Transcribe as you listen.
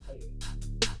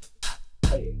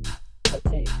This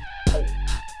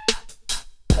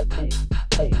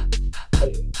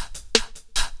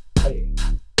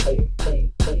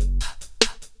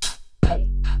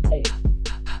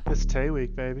Tay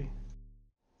Week, baby.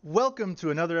 Welcome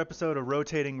to another episode of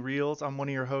Rotating Reels. I'm one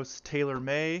of your hosts, Taylor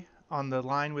May. On the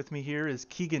line with me here is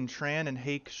Keegan Tran and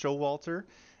Hake Showalter.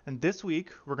 And this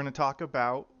week, we're going to talk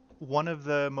about one of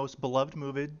the most beloved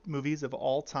movies of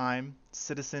all time,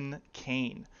 Citizen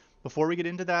Kane. Before we get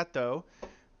into that, though,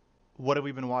 what have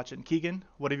we been watching? Keegan,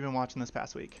 what have you been watching this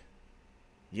past week?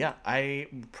 Yeah,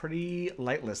 I'm pretty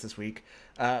lightless this week.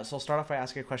 So I'll start off by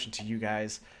asking a question to you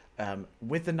guys.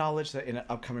 With the knowledge that in an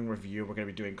upcoming review, we're going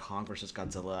to be doing Kong vs.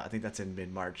 Godzilla. I think that's in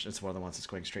mid-March. It's one of the ones that's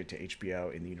going straight to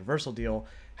HBO in the Universal deal.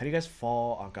 How do you guys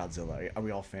fall on Godzilla? Are we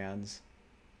all fans?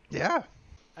 Yeah.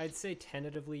 I'd say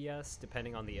tentatively yes,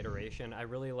 depending on the iteration. I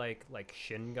really like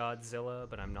Shin Godzilla,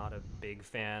 but I'm not a big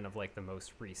fan of like the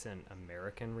most recent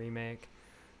American remake.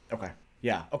 Okay.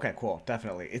 Yeah. Okay. Cool.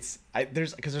 Definitely.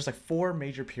 There's like 4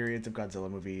 major periods of Godzilla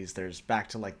movies. There's back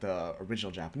to like the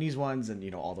original Japanese ones,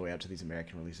 and all the way up to these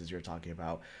American releases you're talking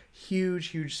about.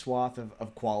 Huge swath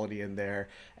of quality in there.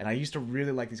 And I used to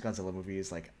really like these Godzilla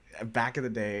movies. Like back in the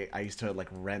day, I used to like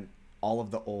rent all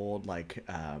of the old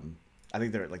I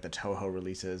think they're like the Toho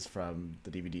releases from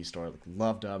the DVD store. Like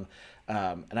loved them.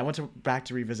 And I went back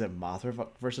to revisit Mothra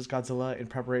versus Godzilla in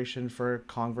preparation for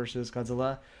Kong versus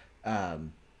Godzilla. I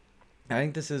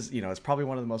think this is, it's probably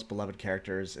one of the most beloved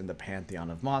characters in the pantheon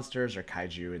of monsters or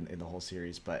kaiju in the whole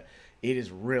series, but it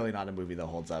is really not a movie that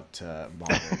holds up to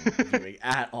modern viewing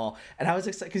at all. And I was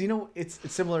excited because, it's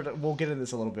similar to, we'll get into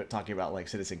this a little bit talking about like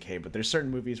Citizen Kane, but there's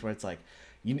certain movies where it's like,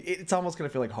 it's almost going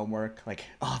to feel like homework. Like,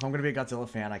 oh, if I'm going to be a Godzilla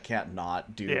fan, I can't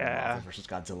not do Mothra versus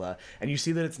Godzilla. And you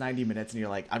see that it's 90 minutes and you're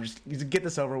like, you just get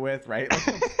this over with, right? Like,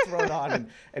 throw it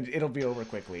on and it'll be over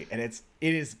quickly. And it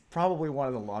is probably one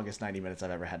of the longest 90 minutes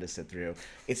I've ever had to sit through.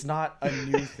 It's not a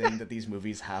new thing that these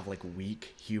movies have like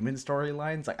weak human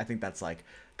storylines. Like, I think that's like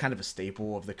kind of a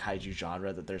staple of the kaiju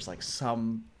genre, that there's like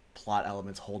some plot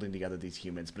elements holding together these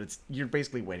humans, but you're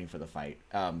basically waiting for the fight.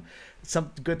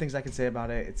 Some good things I can say about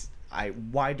it.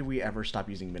 Why do we ever stop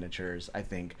using miniatures? I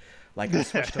think like a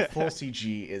switch to full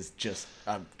CG is just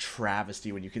a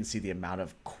travesty when you can see the amount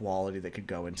of quality that could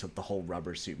go into the whole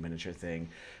rubber suit miniature thing.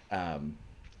 And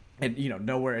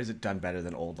nowhere is it done better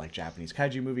than old like Japanese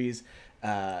kaiju movies.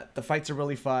 The fights are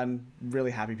really fun,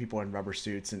 really happy people are in rubber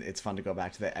suits, and it's fun to go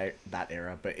back to that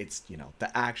era, but it's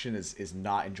the action is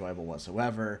not enjoyable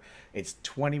whatsoever. It's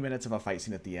 20 minutes of a fight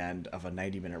scene at the end of a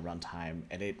 90-minute runtime,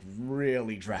 and it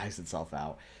really drags itself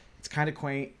out. It's kind of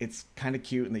quaint, it's kind of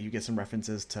cute, and that you get some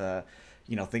references to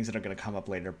things that are going to come up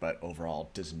later, but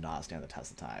overall does not stand the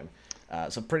test of time.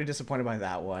 So pretty disappointed by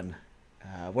that one.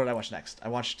 What did I watch next? I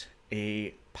watched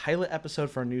a pilot episode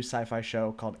for a new sci-fi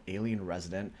show called Alien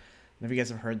Resident. I don't know if you guys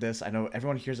have heard this. I know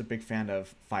everyone here is a big fan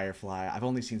of Firefly. I've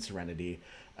only seen Serenity.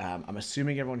 I'm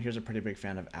assuming everyone here is a pretty big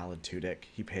fan of Alan Tudyk.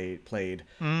 He played.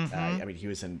 Mm-hmm. He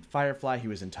was in Firefly. He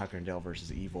was in Tucker and Dale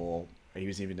versus Evil. He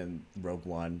was even in Rogue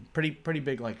One. Pretty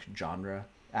big like genre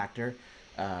actor.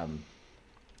 And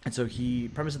so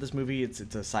premise of this movie, it's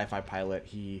a sci-fi pilot.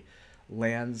 He's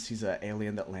an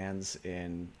alien that lands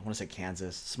in, I want to say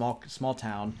Kansas, small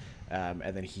town,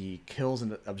 and then he kills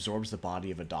and absorbs the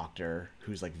body of a doctor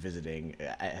who's like visiting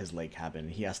at his lake cabin.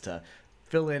 He has to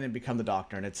fill in and become the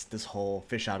doctor, and it's this whole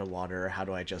fish out of water, how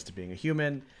do I adjust to being a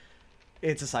human?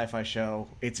 It's a sci-fi show.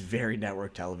 It's very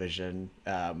network television.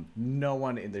 No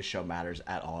one in this show matters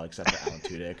at all except for Alan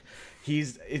Tudyk.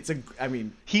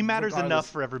 He matters enough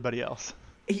for everybody else.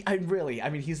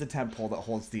 He's the tent pole that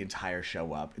holds the entire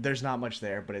show up. There's not much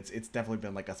there, but it's definitely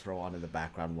been like a throw on in the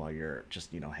background while you're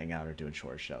just hanging out or doing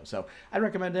short show. So I'd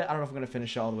recommend it. I don't know if I'm going to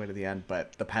finish it all the way to the end,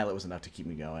 but the pilot was enough to keep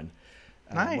me going.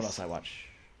 Nice. What else I watch?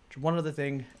 One other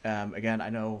thing. Again, I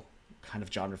know kind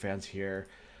of genre fans here.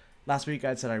 Last week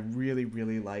I said I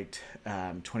really liked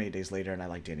 28 Days Later, and I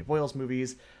like Danny Boyle's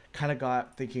movies. Kind of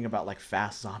got thinking about like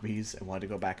fast zombies and wanted to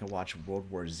go back and watch World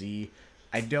War Z.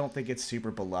 I don't think it's super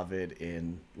beloved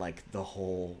in like the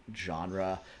whole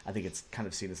genre. I think it's kind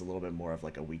of seen as a little bit more of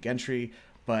like a weak entry.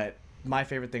 But my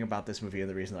favorite thing about this movie, and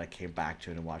the reason that I came back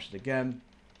to it and watched it again,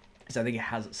 is I think it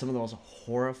has some of the most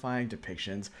horrifying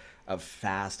depictions of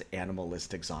fast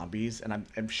animalistic zombies. And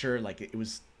I'm sure like it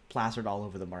was plastered all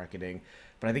over the marketing,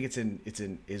 but I think it's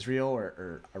in Israel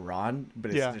or Iran.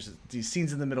 But there's these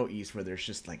scenes in the Middle East where there's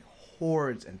just like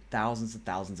hordes and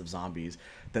thousands of zombies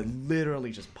that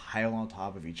literally just pile on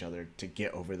top of each other to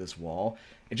get over this wall.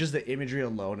 And just the imagery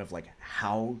alone of like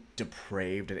how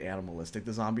depraved and animalistic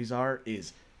the zombies are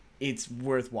is it's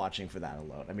worth watching for that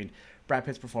alone. I mean, Brad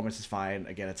Pitt's performance is fine.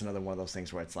 Again, it's another one of those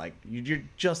things where it's like you're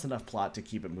just enough plot to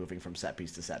keep it moving from set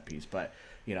piece to set piece. But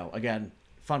again,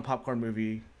 fun popcorn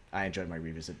movie. I enjoyed my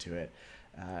revisit to it.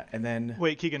 And then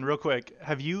Wait, Keegan, real quick,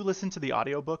 have you listened to the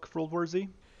audiobook for World War Z?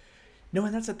 no,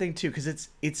 and that's the thing too, because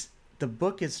it's the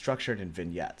book is structured in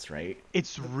vignettes, right?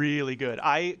 It's really good.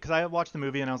 Because I watched the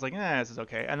movie and I was like, this is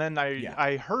okay. And then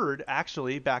I heard,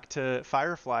 actually, back to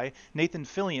Firefly, Nathan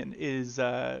Fillion is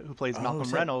who plays Malcolm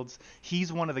Reynolds.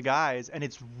 He's one of the guys, and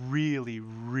it's really,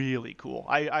 really cool.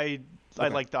 I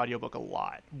liked the audiobook a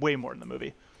lot, way more than the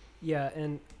movie. Yeah,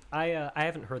 and I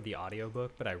haven't heard the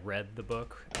audiobook, but I read the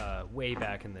book way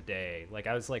back in the day. Like,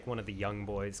 I was like one of the young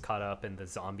boys caught up in the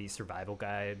zombie survival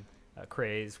guide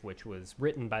craze, which was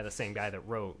written by the same guy that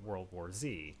wrote World War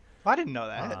Z. I didn't know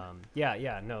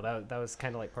that. No, that was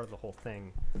kind of like part of the whole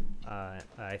thing.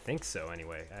 I think so,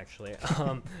 anyway, actually.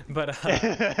 But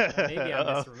maybe I'm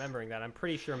misremembering that. I'm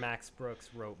pretty sure Max Brooks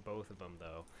wrote both of them,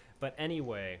 though. But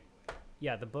anyway,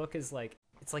 yeah, the book is like,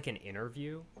 it's like an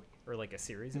interview, or like a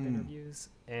series of interviews,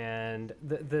 and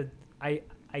I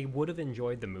would have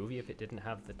enjoyed the movie if it didn't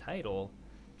have the title,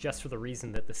 just for the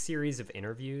reason that the series of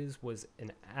interviews was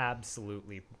an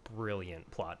absolutely brilliant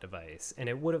plot device, and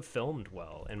it would have filmed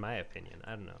well, in my opinion.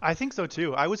 I don't know. I think so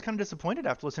too. I was kind of disappointed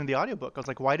after listening to the audiobook. I was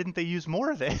like, why didn't they use more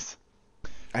of this?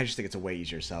 I just think it's a way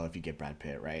easier sell if you get Brad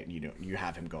Pitt, right? You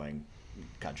have him going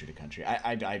country to country.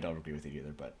 I don't agree with it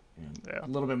either, but a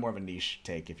little bit more of a niche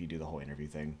take if you do the whole interview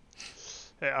thing.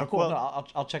 Yeah, but cool. Well, no,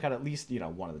 I'll check out at least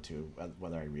one of the two,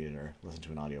 whether I read it or listen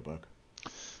to an audiobook.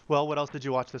 Well, what else did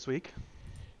you watch this week?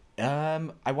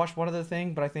 I watched one other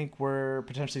thing, but I think we're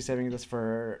potentially saving this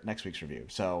for next week's review,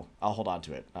 so I'll hold on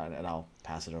to it and I'll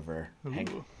pass it over.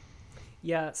 Hank.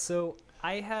 Yeah, so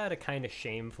I had a kind of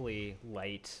shamefully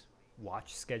light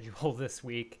watch schedule this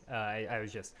week. I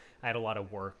had a lot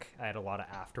of work. I had a lot of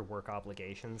after work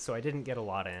obligations, so I didn't get a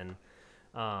lot in.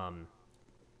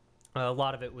 A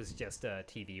lot of it was just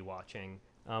TV watching.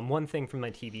 One thing from my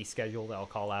TV schedule that I'll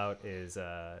call out is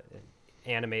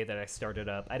anime that I started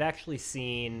up. I'd actually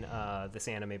seen this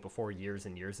anime before years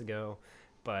and years ago,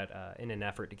 but in an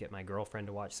effort to get my girlfriend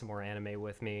to watch some more anime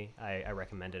with me, I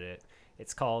recommended it.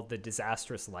 It's called The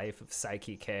Disastrous Life of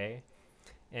Saiki K,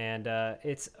 and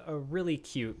it's a really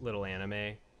cute little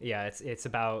anime. Yeah, it's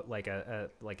about like a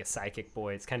psychic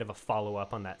boy. It's kind of a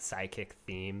follow-up on that psychic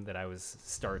theme that I was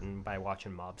starting by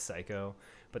watching Mob Psycho,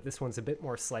 but this one's a bit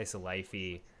more slice of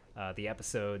life-y. The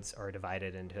episodes are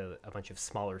divided into a bunch of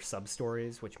smaller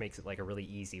sub-stories, which makes it like a really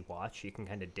easy watch. You can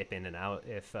kind of dip in and out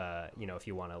if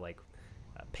you want to like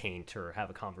paint or have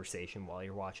a conversation while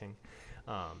you're watching.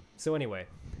 So anyway,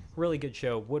 really good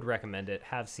show. Would recommend it.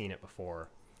 Have seen it before.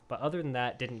 But other than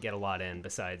that, didn't get a lot in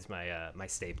besides my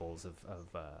staples of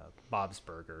Bob's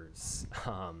Burgers.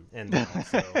 And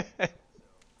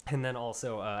then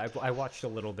also, I watched a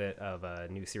little bit of a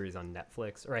new series on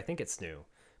Netflix, or I think it's new,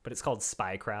 but it's called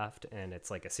Spycraft, and it's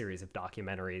like a series of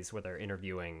documentaries where they're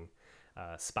interviewing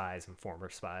spies and former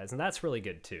spies, and that's really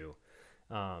good too.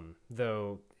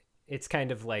 Though it's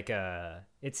kind of like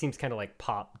it seems kind of like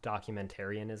pop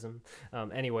documentarianism.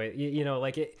 Anyway,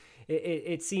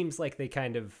 it seems like they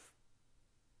kind of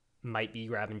might be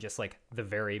grabbing just like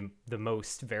the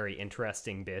most very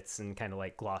interesting bits and kind of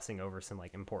like glossing over some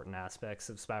like important aspects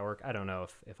of spy work. I don't know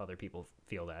if other people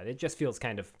feel that. It just feels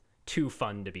kind of too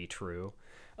fun to be true.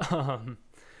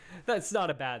 That's not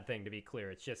a bad thing, to be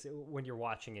clear. It's just when you're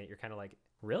watching it, you're kind of like,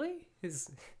 really?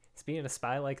 Is being a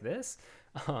spy like this?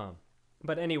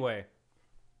 But anyway,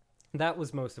 that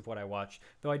was most of what I watched.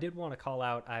 Though I did want to call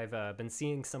out, I've been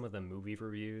seeing some of the movie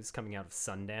reviews coming out of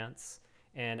Sundance.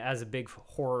 And as a big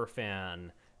horror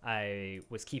fan, I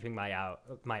was keeping my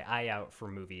eye out for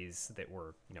movies that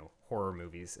were, horror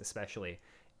movies especially.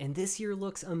 And this year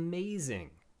looks amazing.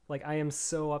 Like, I am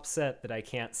so upset that I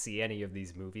can't see any of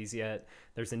these movies yet.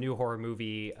 There's a new horror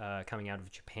movie coming out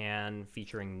of Japan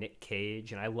featuring Nick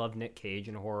Cage, and I love Nick Cage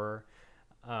in horror.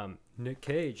 Nick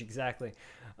Cage, exactly.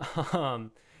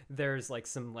 There's like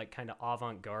some like kind of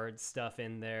avant-garde stuff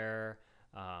in there.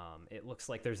 It looks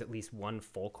like there's at least one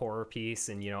folk horror piece,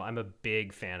 and I'm a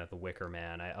big fan of The Wicker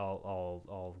Man.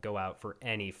 I'll go out for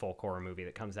any folk horror movie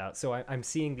that comes out. So I'm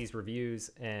seeing these reviews,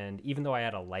 and even though I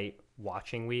had a light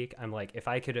watching week, I'm like, if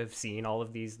I could have seen all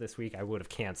of these this week, I would have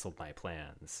canceled my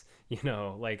plans.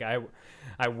 Like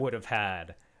I would have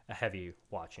had a heavy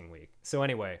watching week. So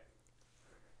anyway.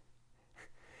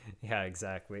 Yeah,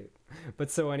 exactly. But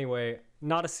so anyway,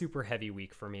 not a super heavy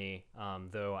week for me,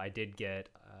 though I did get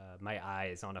my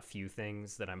eyes on a few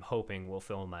things that I'm hoping will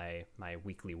fill my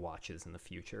weekly watches in the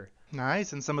future.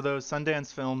 Nice, and some of those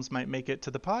Sundance films might make it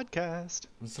to the podcast.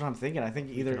 That's what I'm thinking. I think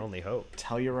We either can only hope.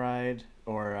 Telluride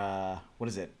or what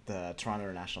is it? The Toronto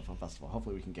International Film Festival.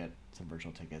 Hopefully we can get some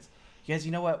virtual tickets. You guys,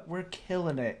 you know what? We're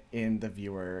killing it in the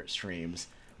viewer streams.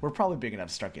 We're probably big enough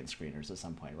to start getting screeners at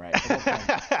some point, right?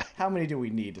 How many do we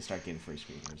need to start getting free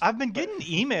screeners? I've been getting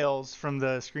emails from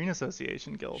the Screen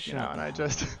Association Guild, you know, and I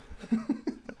just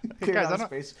Hey guys, I guys, don't...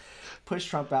 space pushed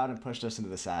Trump out and pushed us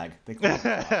into the SAG. They closed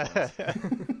the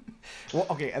Well,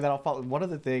 okay, and then I'll follow. One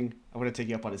other thing I'm going to take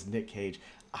you up on is Nick Cage.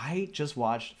 I just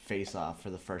watched Face Off for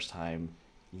the first time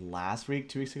last week,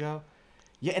 2 weeks ago.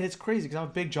 Yeah, and it's crazy because I'm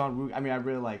a big John Woo. I mean, I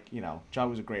really like, John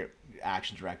Woo's a great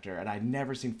action director, and I'd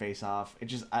never seen Face Off.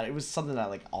 It was something that I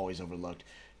like always overlooked.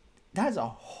 That is a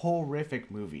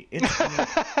horrific movie.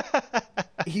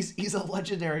 He's a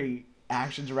legendary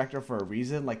action director for a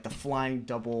reason. Like the flying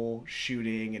double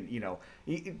shooting,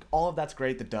 and all of that's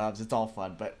great. The doves, it's all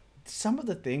fun, but some of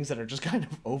the things that are just kind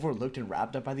of overlooked and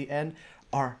wrapped up by the end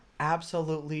are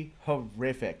absolutely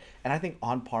horrific, and I think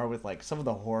on par with like some of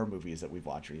the horror movies that we've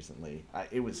watched recently.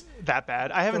 It was that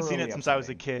bad. I haven't seen it thoroughly since I was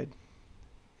a upsetting. kid.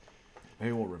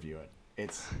 Maybe we'll review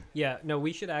it. Yeah, no,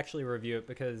 we should actually review it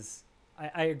because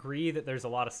I agree that there's a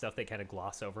lot of stuff they kind of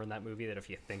gloss over in that movie that if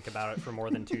you think about it for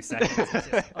more than 2 seconds, it's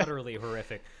just utterly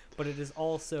horrific. But it is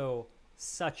also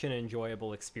such an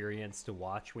enjoyable experience to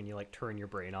watch when you like turn your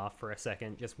brain off for a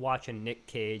second. Just watching Nick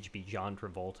Cage be John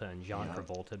Travolta and John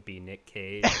Travolta be Nick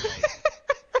Cage.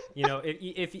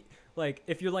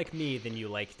 If you're like me, then you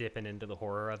like dipping into the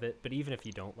horror of it. But even if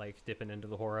you don't like dipping into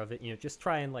the horror of it, just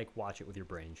try and like watch it with your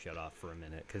brain shut off for a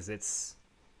minute because it's.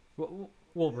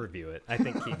 We'll review it. I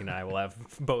think Keegan and I will have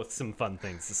both some fun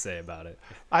things to say about it.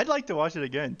 I'd like to watch it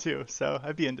again too, so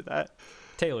I'd be into that.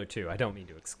 Taylor too. I don't mean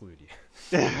to exclude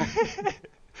you.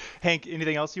 Hank,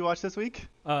 anything else you watched this week?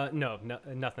 No,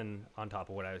 nothing on top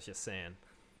of what I was just saying.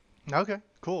 Okay,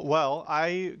 cool. Well,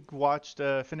 I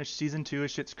finished season 2 of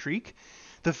Schitt's Creek.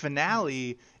 The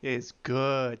finale is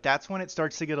good. That's when it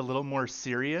starts to get a little more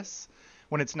serious.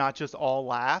 When it's not just all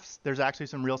laughs, there's actually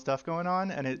some real stuff going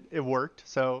on, and it worked.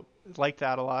 So like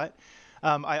that a lot.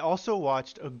 I also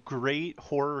watched a great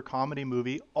horror comedy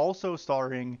movie, also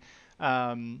starring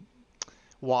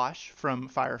Wash from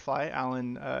Firefly.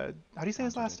 Alan, how do you say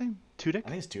his last name? Tudyk? I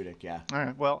think it's Tudyk, yeah. All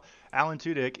right. Well, Alan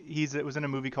Tudyk. It was in a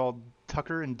movie called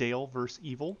Tucker and Dale vs.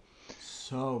 Evil.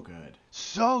 So good.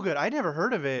 So good. I'd never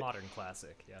heard of it. Modern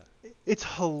classic, yeah. It's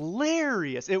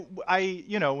hilarious.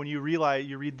 When you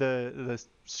read the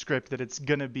script that it's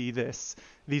gonna be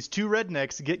these two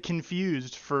rednecks get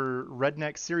confused for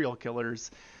redneck serial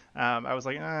killers. I was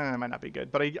like, it might not be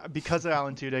good. But because of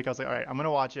Alan Tudyk, I was like, all right, I'm going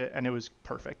to watch it. And it was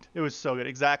perfect. It was so good.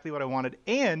 Exactly what I wanted.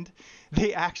 And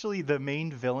the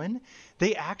main villain,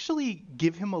 they actually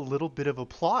give him a little bit of a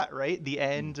plot, right? The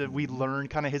end, we learn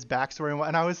kind of his backstory.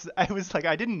 And I was like,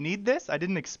 I didn't need this. I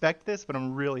didn't expect this, but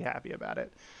I'm really happy about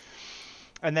it.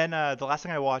 And then the last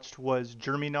thing I watched was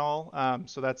Germinal.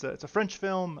 So it's a French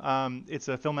film. It's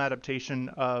a film adaptation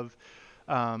of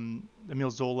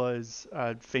Emile Zola's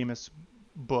famous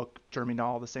book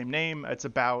Germinal, the same name. It's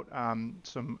about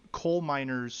some coal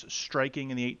miners striking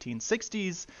in the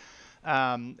 1860s,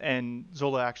 and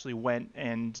Zola actually went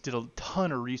and did a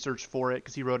ton of research for it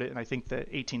because he wrote it in I think the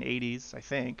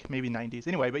 1880s, maybe 90s.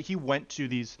 Anyway, but he went to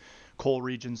these coal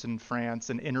regions in France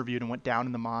and interviewed and went down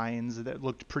in the mines that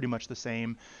looked pretty much the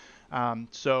same.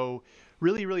 So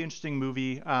really, really interesting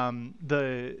movie.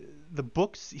 The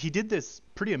books, he did this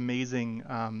pretty amazing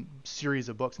series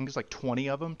of books. I think there's like 20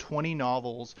 of them, 20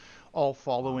 novels, all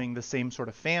following the same sort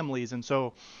of families. And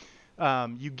so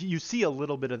you see a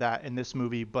little bit of that in this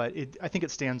movie, but I think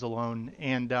it stands alone.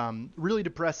 And really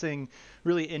depressing,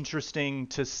 really interesting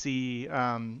to see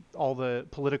all the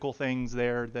political things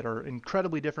there that are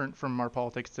incredibly different from our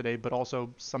politics today, but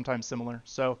also sometimes similar.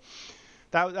 So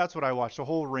that's what I watched, a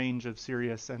whole range of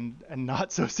serious and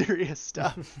not so serious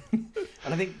stuff.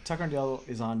 And I think Tucker and Dale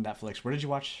is on Netflix. Where did you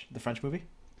watch the French movie?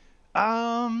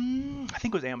 I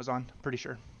think it was Amazon, pretty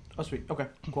sure. Oh, sweet. Okay,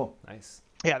 cool. Nice.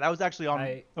 Yeah, that was actually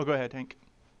on. Oh, go ahead, Hank.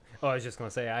 Oh, I was just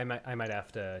gonna say I might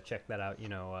have to check that out.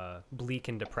 Bleak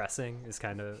and depressing is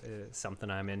kind of something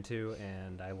I'm into,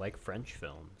 and I like French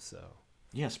films. So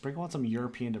yeah, sprinkle on some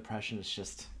European depression. It's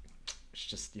just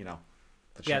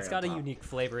yeah, it's got a unique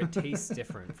flavor. It tastes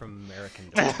different from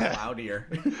American. It's cloudier.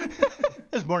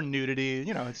 There's more nudity.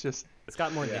 It's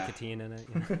got more nicotine in it.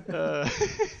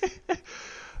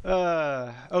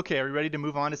 Okay, are we ready to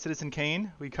move on to Citizen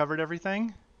Kane? We covered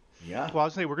everything. Yeah. Well, I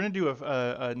was saying we're going to do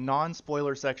a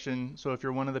non-spoiler section. So if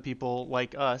you're one of the people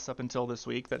like us up until this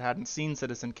week that hadn't seen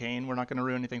Citizen Kane, we're not going to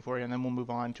ruin anything for you, and then we'll move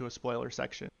on to a spoiler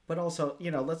section. But also,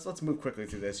 let's move quickly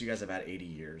through this. You guys have had 80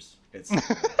 years. It's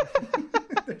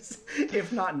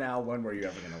if not now, when were you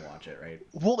ever going to watch it, right?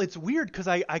 Well, it's weird because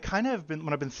I kind of been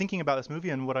when I've been thinking about this movie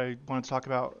and what I wanted to talk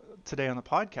about today on the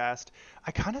podcast,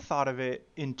 I kind of thought of it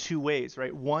in two ways,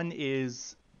 right? One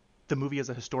is the movie as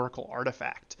a historical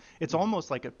artifact. It's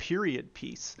almost like a period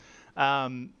piece.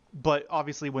 But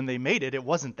obviously when they made it, it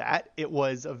wasn't that. It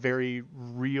was a very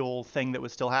real thing that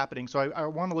was still happening. So I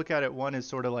want to look at it, one as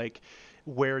sort of like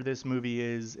where this movie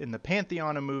is in the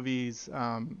pantheon of movies,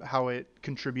 how it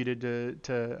contributed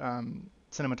to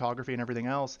cinematography and everything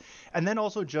else. And then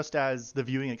also just as the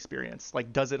viewing experience,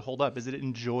 like, does it hold up? Is it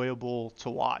enjoyable to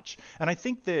watch? And I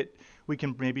think that we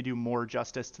can maybe do more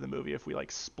justice to the movie if we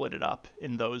like split it up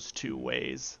in those two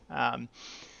ways.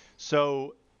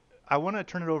 So I want to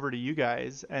turn it over to you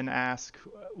guys and ask,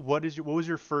 what was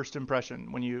your first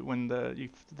impression when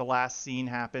the last scene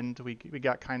happened? We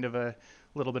got kind of a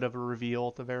little bit of a reveal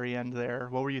at the very end there.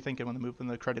 What were you thinking when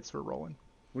the credits were rolling?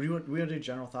 We want to do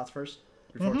general thoughts first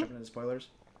before jumping into spoilers?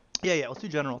 Yeah. Let's do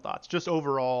general thoughts. Just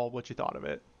overall, what you thought of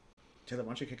it. Taylor, why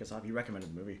don't you kick us off? You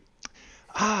recommended the movie.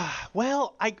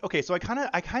 Well, so I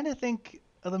kind of think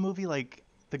of the movie like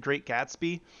The Great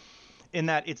Gatsby, in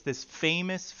that it's this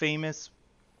famous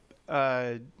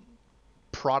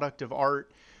product of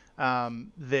art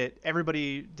that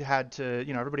everybody had to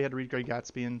read Great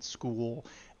Gatsby in school.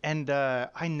 And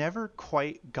I never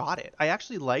quite got it. I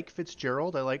actually like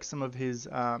Fitzgerald. I like some of his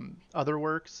other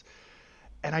works.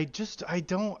 And I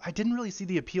didn't really see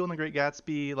the appeal in The Great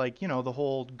Gatsby, like, the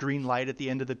whole green light at the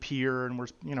end of the pier and we're,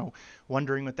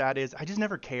 wondering what that is. I just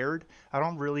never cared. I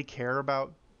don't really care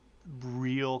about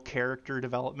real character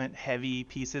development, heavy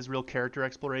pieces, real character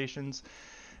explorations.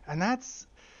 And that's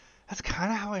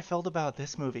kind of how I felt about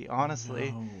this movie,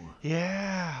 honestly. No.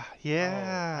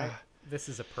 Yeah. This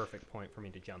is a perfect point for me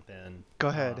to jump in. Go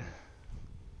ahead.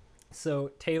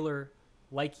 So Taylor,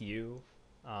 like you,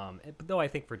 though I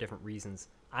think for different reasons,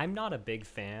 I'm not a big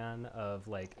fan of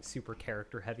like super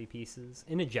character heavy pieces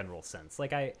in a general sense.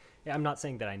 Like I'm not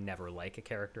saying that I never like a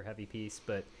character heavy piece,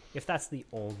 but if that's the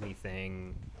only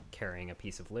thing carrying a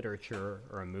piece of literature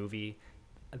or a movie,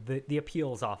 the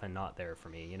appeal is often not there for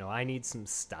me. I need some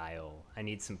style. I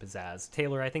need some pizzazz.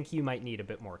 Taylor, I think you might need a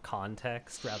bit more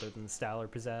context rather than style or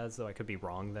pizzazz, though I could be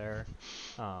wrong there.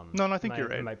 No, I think you're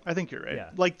right. I think you're right.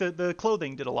 Yeah. Like the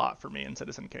clothing did a lot for me in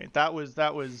Citizen Kane. That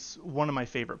was one of my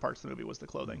favorite parts of the movie was the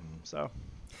clothing. So.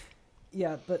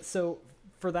 Yeah, but so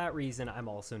for that reason, I'm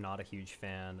also not a huge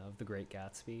fan of The Great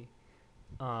Gatsby.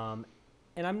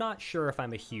 And I'm not sure if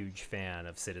I'm a huge fan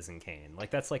of Citizen Kane.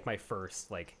 Like, that's like my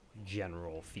first like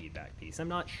general feedback piece. I'm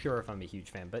not sure if I'm a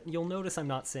huge fan, but you'll notice I'm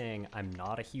not saying I'm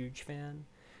not a huge fan,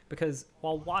 because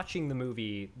while watching the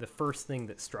movie, the first thing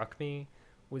that struck me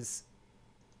was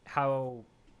how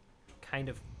kind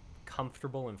of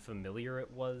comfortable and familiar it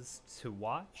was to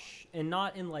watch, and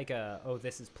not in like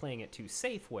this is playing it too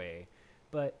safe way,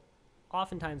 but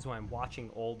oftentimes when I'm watching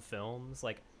old films,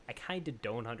 like, I kind of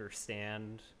don't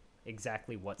understand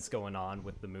exactly what's going on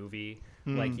with the movie.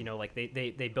 Like, like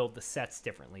they build the sets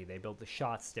differently, they build the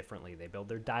shots differently, they build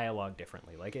their dialogue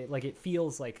differently. It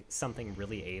feels like something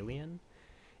really alien.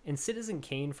 And Citizen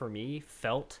Kane for me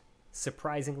felt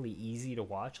surprisingly easy to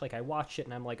watch. Like, I watched it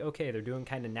and I'm like, okay, they're doing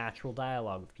kind of natural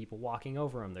dialogue with people walking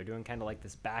over them. They're doing kind of like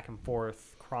this back and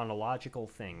forth chronological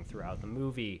thing throughout the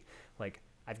movie. Like,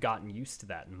 I've gotten used to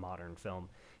that in modern film.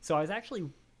 So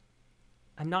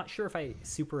I'm not sure if I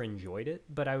super enjoyed it,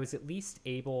 but I was at least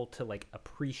able to like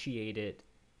appreciate it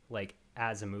like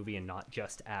as a movie and not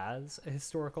just as a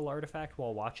historical artifact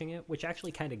while watching it, which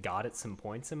actually kind of got at some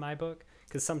points in my book.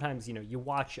 Because sometimes, you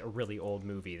watch a really old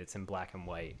movie that's in black and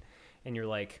white and you're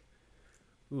like,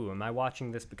 ooh, am I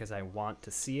watching this because I want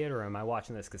to see it, or am I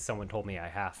watching this because someone told me I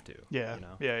have to? Yeah.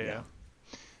 Yeah.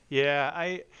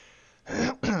 Yeah.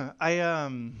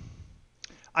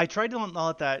 I tried to not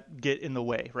let that get in the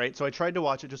way, right? So I tried to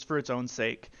watch it just for its own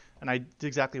sake, and I did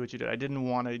exactly what you did. I didn't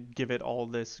want to give it all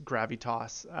this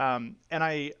gravitas, and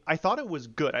I thought it was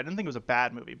good. I didn't think it was a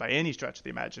bad movie by any stretch of the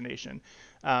imagination.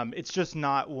 It's just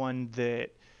not one that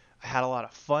I had a lot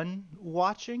of fun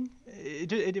watching.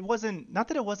 It wasn't, not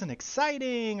that it wasn't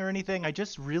exciting or anything. I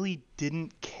just really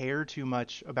didn't care too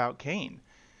much about Kane.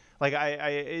 Like,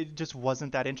 it just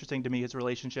wasn't that interesting to me, his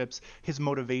relationships, his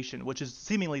motivation, which is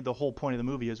seemingly the whole point of the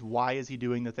movie, is why is he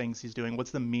doing the things he's doing?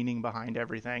 What's the meaning behind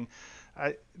everything?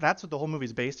 That's what the whole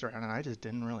movie's based around, and I just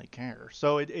didn't really care.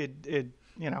 So it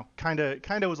kind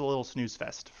of was a little snooze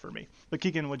fest for me. But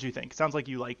Keegan, what'd you think? Sounds like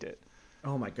you liked it.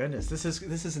 Oh my goodness, this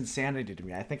is insanity to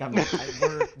me. I think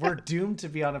we're doomed to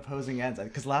be on opposing ends.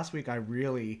 Because last week I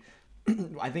really,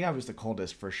 I think I was the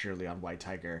coldest for surely on White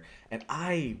Tiger, and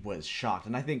I was shocked.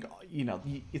 And I think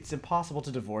it's impossible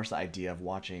to divorce the idea of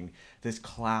watching this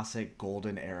classic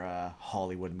golden era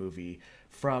Hollywood movie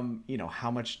from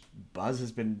how much buzz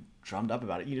has been drummed up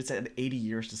about it. You just said 80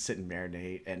 years to sit and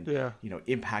marinate and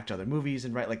impact other movies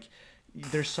and like.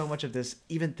 There's so much of this,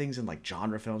 even things in like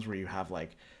genre films where you have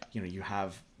like, you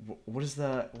have what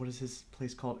is his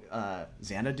place called,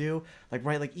 Xanadu, like,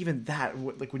 right, like even that,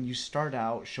 like when you start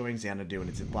out showing Xanadu and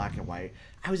it's in black and white,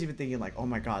 I was even thinking like, oh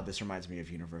my god, this reminds me of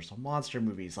Universal monster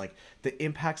movies. Like the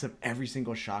impacts of every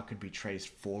single shot could be traced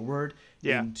forward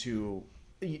into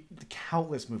the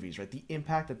countless movies, right? The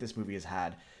impact that this movie has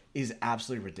had is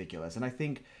absolutely ridiculous, and I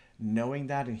think knowing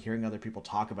that and hearing other people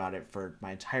talk about it for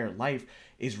my entire life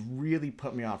is really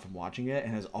put me off from watching it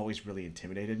and has always really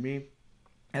intimidated me.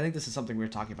 I think this is something we were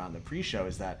talking about in the pre-show,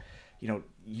 is that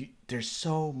there's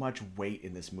so much weight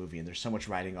in this movie and there's so much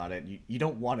writing on it. You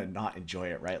don't want to not enjoy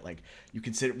it, right? Like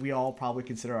we all probably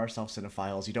consider ourselves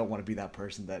cinephiles. You don't want to be that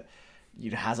person that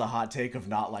has a hot take of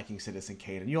not liking Citizen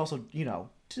Kane, and you also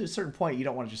to a certain point you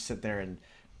don't want to just sit there and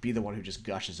be the one who just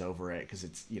gushes over it, because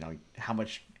it's how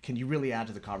much can you really add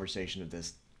to the conversation of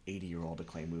this 80-year-old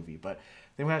acclaimed movie. But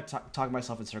then when I talk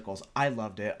myself in circles, I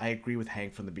loved it. I agree with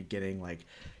Hank from the beginning. Like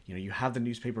you have the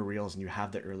newspaper reels and you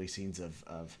have the early scenes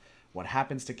of what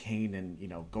happens to Kane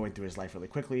and going through his life really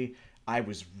quickly. I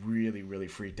was really, really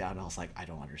freaked out, and I was like, I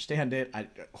don't understand it.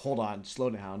 Hold on, slow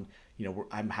down.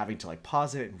 I'm having to like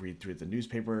pause it and read through the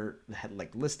newspaper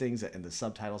like listings and the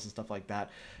subtitles and stuff like that.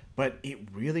 But it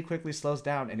really quickly slows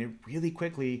down, and it really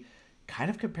quickly kind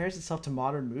of compares itself to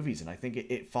modern movies. And I think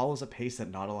it follows a pace that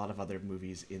not a lot of other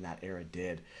movies in that era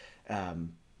did.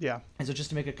 And so just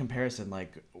to make a comparison,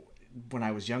 like when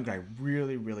I was younger, I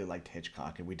really, really liked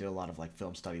Hitchcock, and we did a lot of like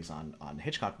film studies on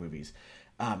Hitchcock movies.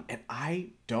 And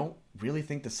I don't really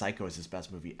think The Psycho is his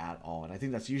best movie at all. And I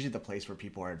think that's usually the place where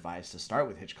people are advised to start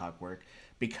with Hitchcock work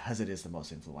because it is the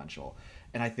most influential.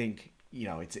 And I think,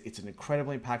 it's an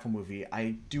incredibly impactful movie.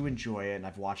 I do enjoy it, and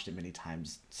I've watched it many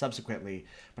times subsequently.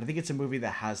 But I think it's a movie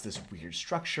that has this weird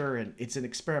structure, and it's an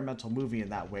experimental movie in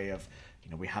that way of,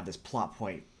 we have this plot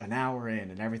point an hour in,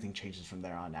 and everything changes from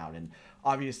there on out. And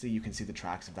obviously you can see the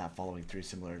tracks of that following through,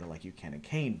 similar to like You Can and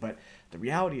Kane. But the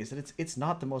reality is that it's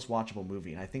not the most watchable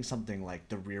movie. And I think something like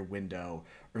The Rear Window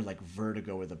or like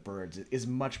Vertigo or The Birds is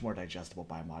much more digestible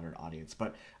by a modern audience.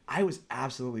 But I was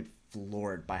absolutely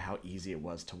floored by how easy it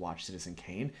was to watch Citizen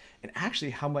Kane, and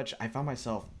actually how much I found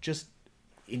myself just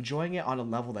enjoying it on a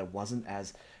level that wasn't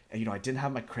as, I didn't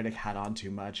have my critic hat on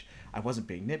too much. I wasn't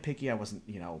being nitpicky. I wasn't,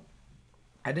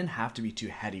 I didn't have to be too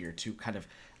heady or too kind of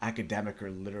academic or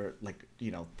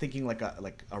thinking like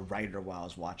a writer while I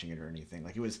was watching it or anything.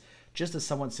 Like it was just as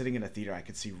someone sitting in a theater, I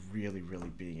could see really, really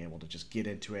being able to just get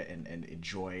into it and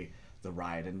enjoy the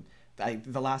ride. And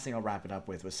the last thing I'll wrap it up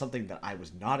with was something that I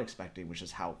was not expecting, which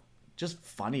is how just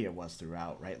funny it was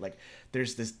throughout, right? Like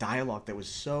there's this dialogue that was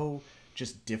so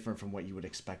just different from what you would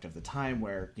expect of the time,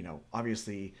 where,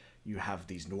 obviously you have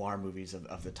these noir movies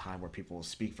of the time where people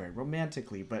speak very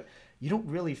romantically, but you don't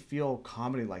really feel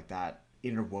comedy like that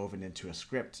interwoven into a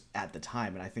script at the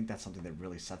time. And I think that's something that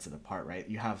really sets it apart, right?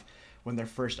 You have when they're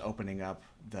first opening up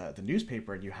the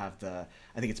newspaper, and you have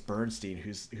I think it's Bernstein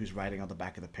who's writing on the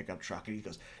back of the pickup truck, and he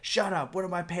goes, "Shut up, what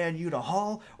am I paying you, to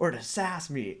haul or to sass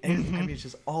me?" And I mean, it's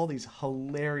just all these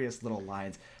hilarious little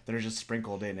lines that are just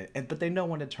sprinkled in, but they know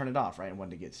when to turn it off, right, and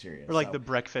when to get serious. Or like the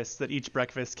breakfast, that each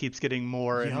breakfast keeps getting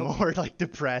more and more like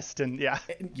depressed, and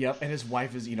and his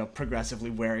wife is progressively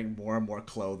wearing more and more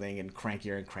clothing and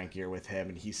crankier with him,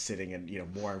 and he's sitting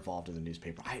and more involved in the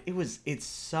newspaper. It's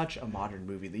such a modern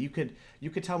movie that you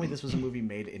could tell me this was a movie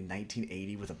made in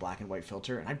 1980 with a black and white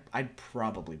filter, and I'd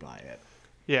probably buy it.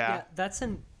 Yeah, that's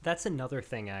another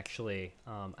thing actually.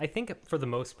 I think for the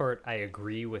most part I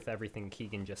agree with everything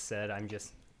Keegan just said. I'm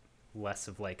just less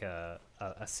of like a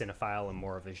cinephile and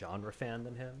more of a genre fan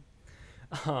than him.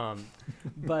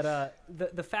 But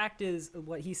the fact is,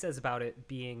 what he says about it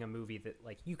being a movie that,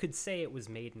 like, you could say it was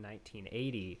made in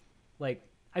 1980. Like,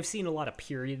 I've seen a lot of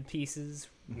period pieces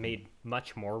made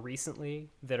much more recently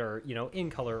that are, in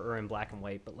color or in black and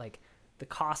white, but like the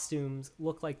costumes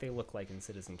look like they look like in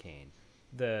Citizen Kane.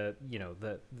 The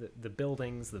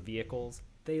buildings, the vehicles,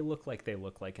 they look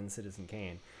like in Citizen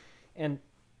Kane. And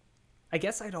I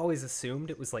guess I'd always assumed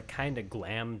it was like kind of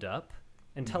glammed up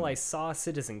until I saw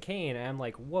Citizen Kane, and I'm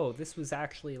like, whoa, this was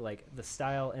actually like the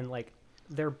style, and like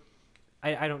they're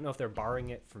I don't know if they're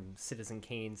borrowing it from Citizen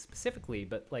Kane specifically,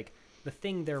 but like the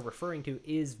thing they're referring to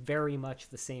is very much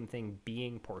the same thing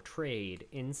being portrayed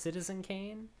in Citizen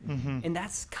Kane. And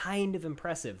that's kind of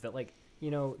impressive that, like, you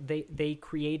know, they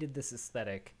created this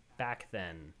aesthetic back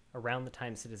then around the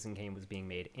time Citizen Kane was being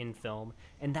made in film,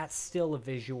 and that's still a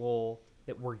visual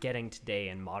that we're getting today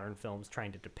in modern films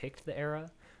trying to depict the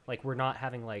era. Like, we're not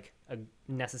having like a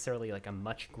necessarily like a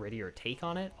much grittier take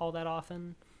on it all that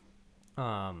often.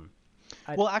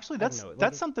 Well, actually,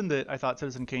 that's something that I thought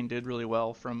Citizen Kane did really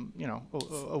well from, you know,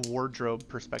 a wardrobe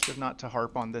perspective. Not to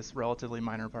harp on this relatively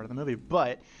minor part of the movie,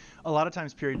 but a lot of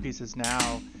times period pieces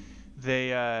now, they,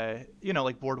 you know,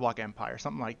 like Boardwalk Empire,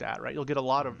 something like that, right? You'll get a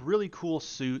lot of really cool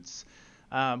suits,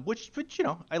 which you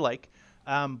know, I like.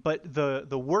 But the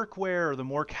workwear or the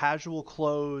more casual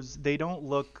clothes, they don't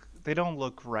look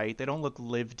right. They don't look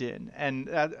lived in. And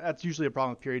that's usually a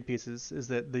problem with period pieces, is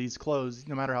that these clothes,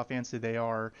 no matter how fancy they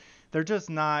are, they're just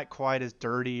not quite as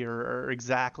dirty or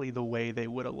exactly the way they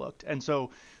would have looked. And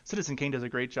so Citizen Kane does a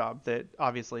great job that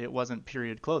obviously it wasn't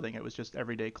period clothing. It was just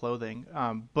everyday clothing.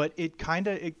 But it kind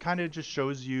of just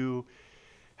shows you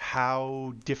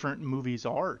how different movies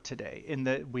are today, in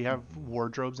that we have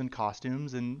wardrobes and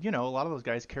costumes, and, you know, a lot of those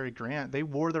guys, Cary Grant, they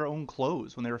wore their own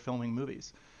clothes when they were filming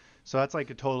movies. So that's like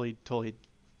a totally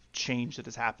change that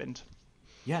has happened.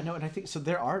 Yeah, no, and I think so.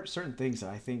 There are certain things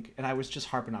that I think, and I was just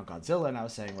harping on Godzilla, and I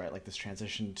was saying, right, like this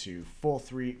transition to full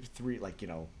three, like, you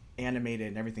know, animated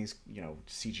and everything's, you know,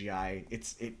 CGI.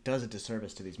 It does a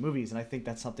disservice to these movies, and I think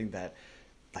that's something that,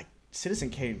 like,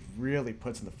 Citizen Kane really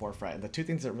puts in the forefront. And the two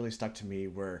things that really stuck to me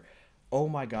were, oh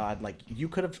my God, like, you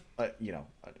could have, you know,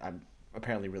 I'm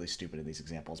apparently really stupid in these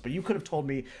examples, but you could have told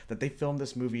me that they filmed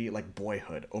this movie like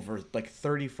Boyhood over like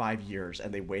 35 years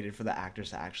and they waited for the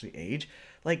actors to actually age.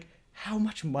 Like, how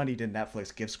much money did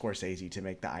Netflix give Scorsese to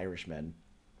make The Irishman?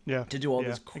 Yeah. To do all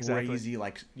this crazy, exactly.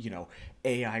 like, you know,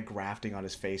 AI grafting on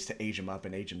his face to age him up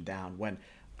and age him down, when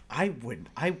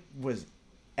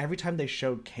every time they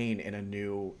showed Kane in a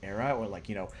new era, or, like,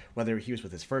 you know, whether he was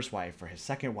with his first wife or his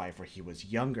second wife, or he was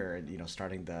younger and, you know,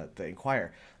 starting the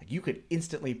Inquirer, like, you could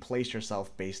instantly place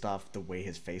yourself based off the way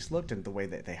his face looked and the way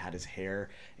that they had his hair,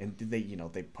 and they, you know,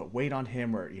 they put weight on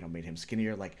him, or, you know, made him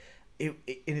skinnier. Like,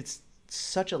 it's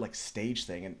such a, like, stage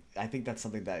thing. And I think that's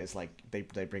something that is, like, they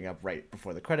bring up right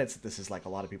before the credits. This is like a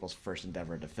lot of people's first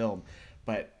endeavor to film,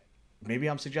 but maybe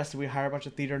I'm suggesting we hire a bunch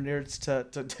of theater nerds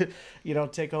to you know,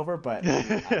 take over. But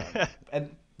and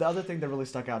the other thing that really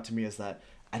stuck out to me is that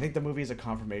I think the movie is a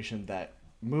confirmation that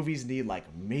movies need, like,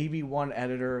 maybe one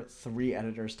editor, 3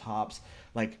 editors tops.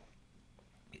 Like,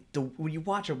 when you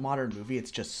watch a modern movie,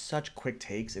 it's just such quick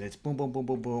takes, and it's boom, boom, boom,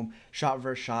 boom, boom, shot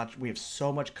versus shot. We have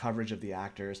so much coverage of the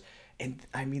actors, and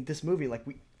I mean, this movie, like,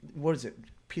 what is it?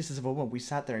 Pieces of a Woman. We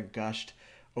sat there and gushed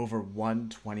over one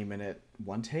 20-minute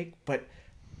one take, but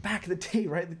back in the day,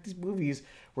 right? Like, these movies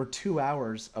were 2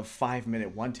 hours of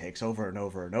 5-minute one takes over and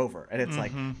over and over, and it's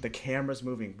like the camera's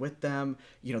moving with them.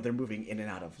 You know, they're moving in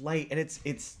and out of light, and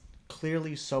it's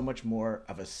clearly so much more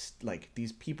of a, like,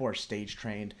 these people are stage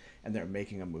trained and they're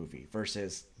making a movie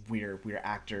versus we're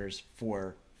actors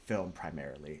for film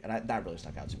primarily, and that really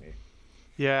stuck out to me.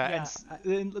 Yeah,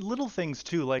 and little things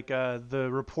too, like the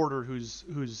reporter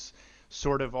who's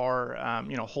sort of our,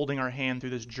 you know, holding our hand through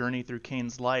this journey through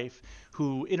Kane's life,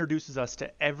 who introduces us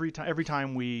to every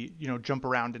time we, you know, jump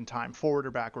around in time, forward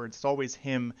or backwards. It's always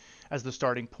him as the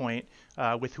starting point,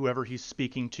 with whoever he's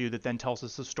speaking to, that then tells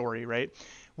us the story, right?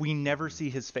 We never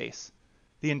see his face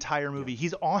the entire movie.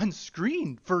 He's on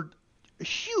screen for a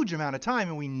huge amount of time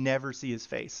and we never see his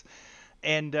face.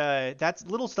 And that's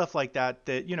little stuff like that,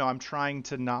 you know, I'm trying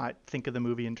to not think of the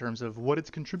movie in terms of what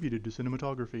it's contributed to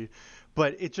cinematography,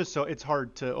 but it's just it's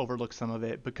hard to overlook some of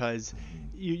it, because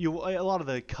you a lot of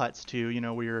the cuts too, you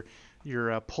know, where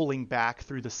you're pulling back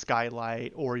through the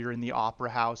skylight, or you're in the opera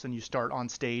house and you start on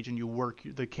stage and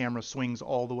the camera swings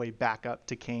all the way back up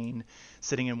to Kane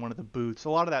sitting in one of the booths. A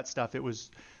lot of that stuff, it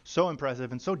was so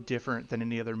impressive and so different than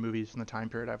any other movies from the time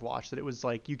period I've watched, that it was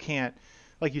like, you can't,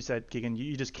 like you said, Keegan,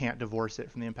 you just can't divorce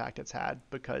it from the impact it's had,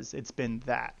 because it's been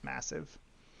that massive.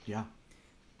 Yeah.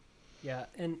 Yeah,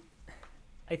 and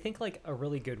I think, like, a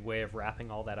really good way of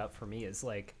wrapping all that up for me is,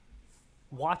 like,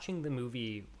 watching the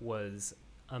movie was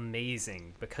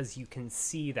amazing because you can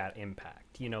see that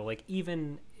impact. You know, like,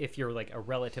 even if you're, like, a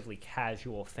relatively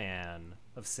casual fan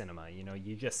of cinema, you know,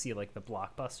 you just see, like, the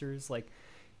blockbusters, like,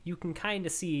 you can kind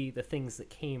of see the things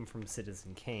that came from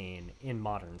Citizen Kane in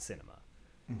modern cinema.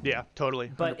 Yeah, totally.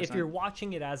 100%. But if you're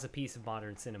watching it as a piece of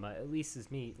modern cinema, at least as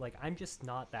me, like, I'm just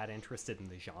not that interested in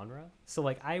the genre. So,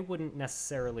 like, I wouldn't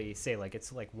necessarily say, like,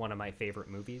 it's, like, one of my favorite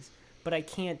movies. but I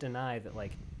can't deny that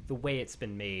like the way it's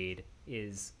been made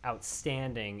is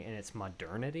outstanding in its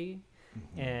modernity,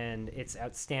 and it's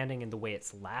outstanding in the way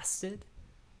it's lasted.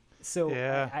 So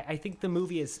Yeah. I think the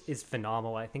movie is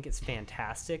phenomenal. I think it's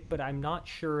fantastic, but I'm not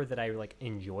sure that I like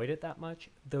enjoyed it that much.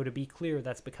 Though to be clear,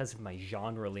 that's because of my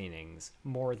genre leanings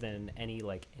more than any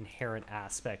like inherent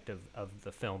aspect of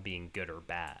the film being good or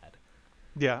bad.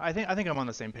 Yeah, I think I'm on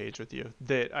the same page with you.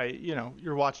 That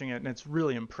you're watching it and it's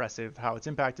really impressive how it's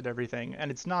impacted everything, and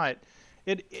it's not.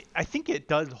 I think it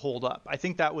does hold up. I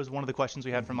think that was one of the questions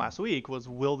we had from last week was,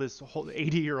 will this whole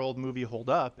 80-year-old movie hold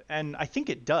up? And I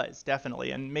think it does, definitely.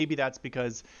 And maybe that's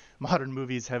because modern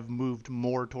movies have moved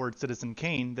more towards Citizen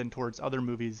Kane than towards other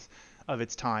movies of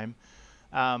its time.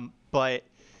 But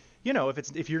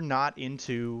if you're not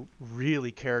into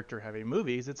really character-heavy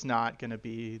movies, it's not going to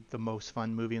be the most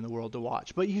fun movie in the world to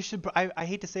watch. But you should. I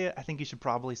hate to say it. I think you should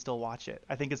probably still watch it.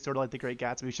 I think it's sort of like The Great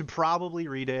Gatsby. You should probably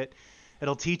read it.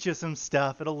 It'll teach you some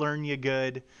stuff. It'll learn you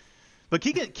good. But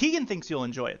Keegan thinks you'll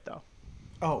enjoy it, though.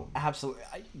 Oh, absolutely.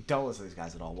 Don't listen to these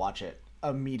guys at all. Watch it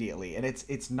immediately. And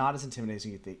it's not as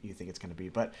intimidating as you think it's going to be.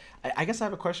 But I guess I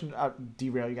have a question.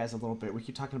 Derail you guys a little bit. We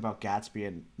keep talking about Gatsby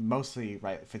and mostly,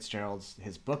 right, Fitzgerald's,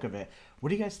 his book of it. What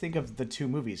do you guys think of the two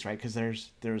movies, right? Because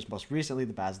there's most recently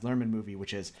the Baz Luhrmann movie,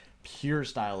 which is pure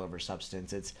style over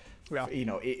substance. It's,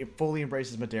 it fully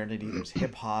embraces modernity. There's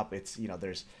hip hop. It's,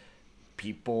 there's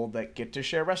people that get to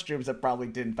share restrooms that probably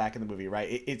didn't back in the movie,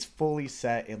 right? It's fully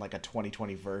set in like a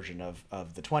 2020 version of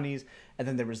the 20s, and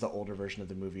then there was the older version of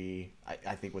the movie.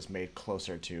 I think was made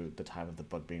closer to the time of the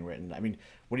book being written. I mean,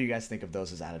 what do you guys think of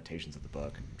those as adaptations of the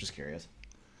book? I'm just curious.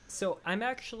 So I'm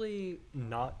actually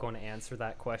not going to answer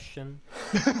that question,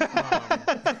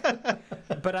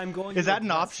 but I'm going. Is that an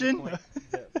option?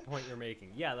 The point you're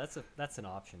making, yeah, that's an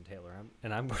option, Taylor,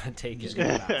 and I'm going to take it.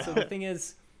 So the thing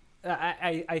is,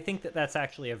 I think that's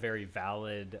actually a very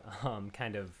valid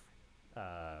kind of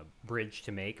bridge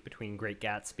to make between Great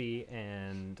Gatsby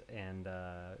and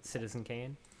Citizen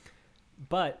Kane.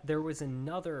 But there was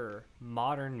another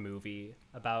modern movie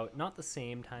about not the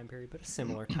same time period, but a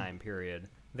similar time period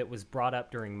that was brought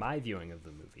up during my viewing of the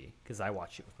movie because I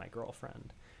watched it with my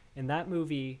girlfriend. And that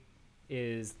movie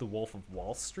is The Wolf of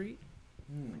Wall Street.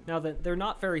 Now, they're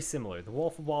not very similar. The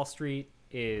Wolf of Wall Street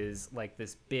is like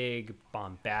this big,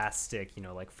 bombastic,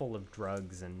 like full of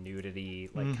drugs and nudity,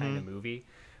 like kind of movie.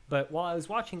 But while I was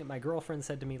watching it, my girlfriend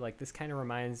said to me, like, this kind of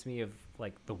reminds me of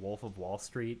like The Wolf of Wall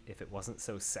Street if it wasn't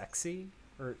so sexy,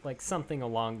 or like something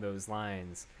along those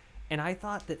lines. And I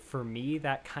thought that for me,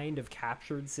 that kind of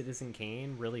captured Citizen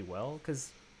Kane really well,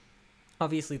 because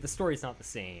obviously the story's not the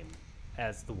same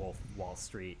as The Wolf of Wall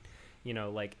Street.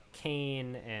 Like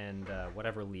Kane and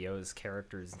whatever Leo's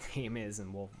character's name is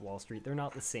in Wolf of Wall Street, they're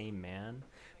not the same man.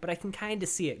 But I can kind of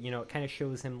see it, it kind of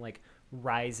shows him like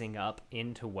rising up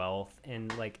into wealth,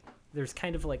 and like there's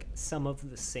kind of like some of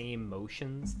the same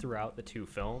motions throughout the two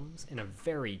films in a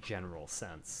very general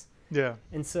sense. Yeah.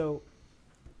 And so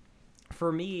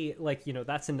for me, like,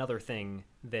 that's another thing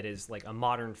that is like a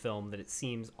modern film that it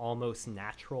seems almost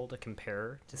natural to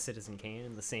compare to Citizen Kane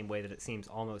in the same way that it seems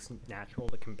almost natural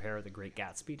to compare The Great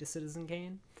Gatsby to Citizen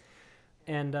Kane.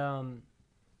 And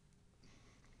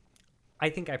I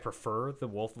think I prefer The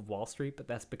Wolf of Wall Street, but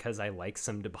that's because I like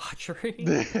some debauchery.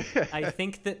 I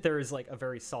think that there is like a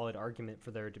very solid argument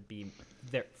for there to be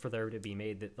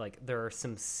made that like there are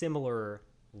some similar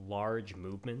large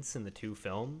movements in the two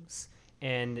films.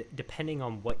 And depending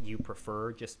on what you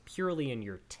prefer, just purely in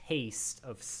your taste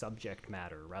of subject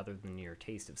matter rather than your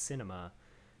taste of cinema,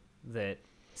 that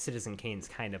Citizen Kane's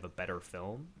kind of a better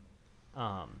film.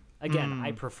 Again,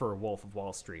 I prefer Wolf of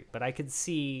Wall Street, but I could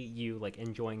see you like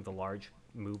enjoying the large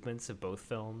movements of both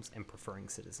films and preferring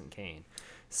Citizen Kane.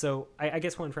 So I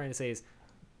guess what I'm trying to say is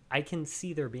I can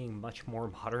see there being much more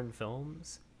modern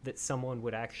films that someone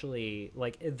would actually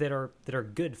like that are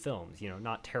good films,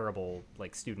 not terrible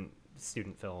like student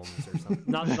films or something.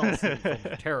 Not that all student films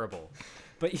are terrible,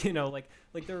 but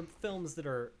like there are films that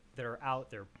are out,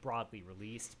 they're broadly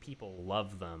released, people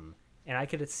love them, and I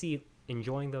could see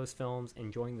enjoying those films,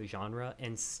 enjoying the genre,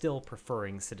 and still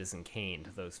preferring Citizen Kane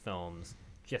to those films,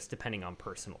 just depending on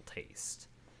personal taste.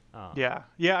 Yeah.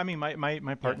 I mean,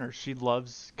 my partner, she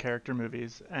loves character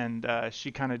movies, and she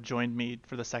kind of joined me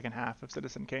for the second half of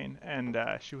Citizen Kane, and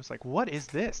she was like, "What is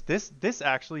this? This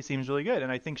actually seems really good."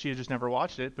 And I think she had just never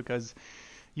watched it because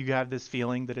you have this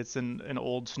feeling that it's an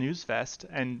old snooze fest,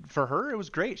 and for her it was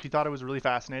great. She thought it was really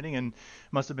fascinating, and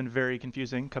must have been very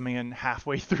confusing coming in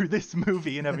halfway through this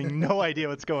movie and having no idea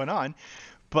what's going on.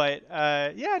 But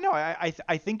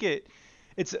I think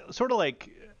it's sort of like,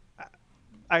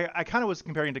 I kind of was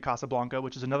comparing to Casablanca,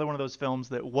 which is another one of those films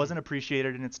that wasn't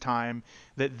appreciated in its time,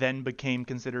 that then became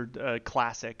considered a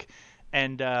classic.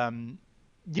 And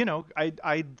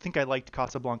I think I liked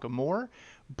Casablanca more,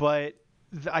 but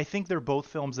I think they're both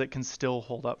films that can still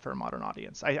hold up for a modern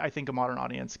audience. I think a modern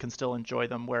audience can still enjoy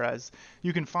them, whereas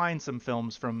you can find some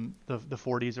films from the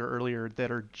 40s or earlier that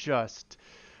are just,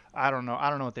 I don't know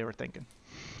what they were thinking.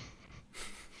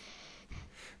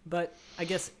 But I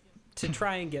guess to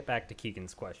try and get back to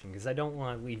Keegan's question, because I don't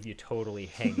want to leave you totally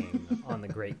hanging on the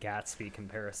Great Gatsby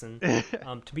comparison.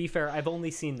 To be fair, I've only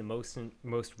seen the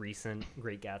most recent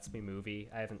Great Gatsby movie.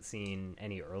 I haven't seen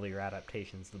any earlier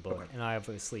adaptations of the book, and I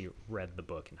obviously read the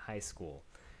book in high school.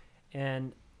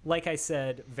 And like I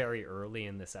said very early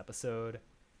in this episode,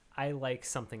 I like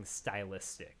something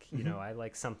stylistic. You know, I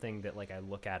like something that like I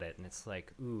look at it and it's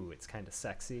like, ooh, it's kind of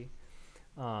sexy.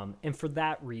 And for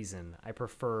that reason, I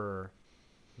prefer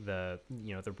the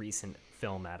recent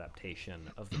film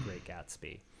adaptation of The Great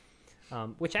Gatsby,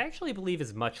 which I actually believe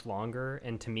is much longer,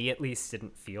 and to me at least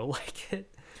didn't feel like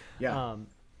it. Yeah.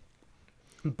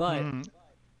 But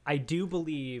I do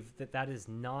believe that is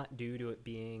not due to it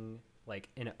being like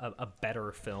a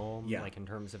better film, like in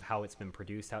terms of how it's been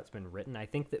produced, how it's been written. I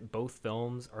think that both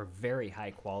films are very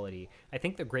high quality. I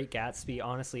think The Great Gatsby,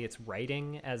 honestly, its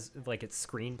writing as like its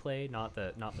screenplay, not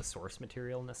the source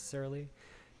material necessarily,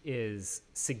 is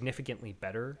significantly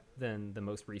better than the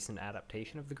most recent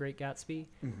adaptation of The Great Gatsby.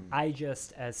 I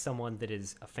just, as someone that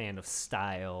is a fan of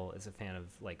style, as a fan of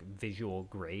like visual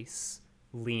grace,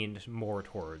 leaned more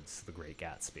towards The Great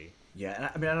Gatsby. Yeah, and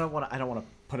I mean, I don't want to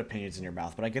put opinions in your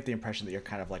mouth, but I get the impression that you're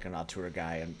kind of like an auteur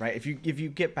guy, and right, if you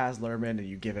get Baz Luhrmann and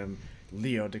you give him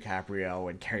Leo DiCaprio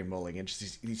and Carey Mulligan,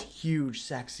 just these huge,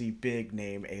 sexy, big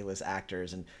name A-list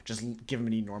actors, and just give him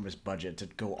an enormous budget to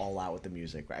go all out with the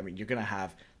music, right? I mean, you're gonna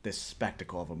have this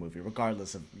spectacle of a movie,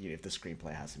 regardless of if the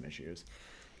screenplay has some issues.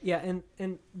 Yeah,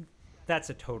 and that's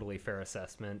a totally fair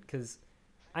assessment, because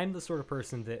I'm the sort of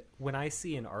person that when I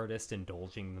see an artist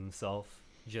indulging themselves,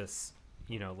 just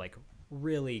like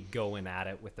really going at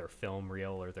it with their film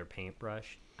reel or their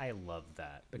paintbrush, I love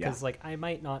that, because like I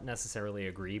might not necessarily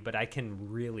agree, but I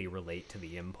can really relate to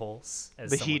the impulse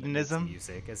as the someone hedonism that makes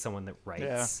music, as someone that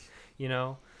writes,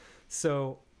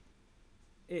 so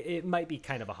it might be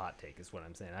kind of a hot take is what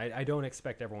I'm saying. I don't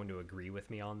expect everyone to agree with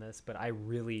me on this, but I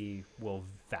really will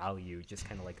value just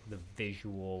kind of like the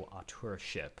visual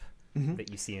auteurship that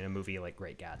you see in a movie like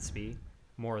Great Gatsby,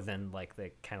 more than like the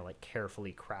kind of like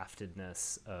carefully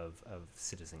craftedness of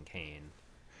Citizen Kane.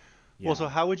 Yeah. Well, so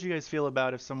how would you guys feel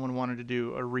about if someone wanted to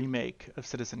do a remake of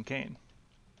Citizen Kane?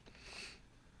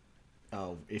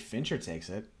 Oh, if Fincher takes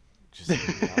it, just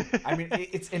I mean,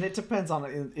 it depends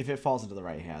on if it falls into the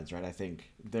right hands, right? I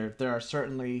think there are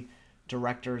certainly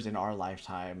directors in our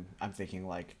lifetime. I'm thinking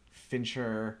like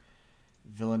Fincher,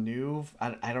 Villeneuve.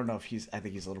 I don't know if I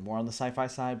think he's a little more on the sci-fi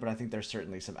side, but I think there's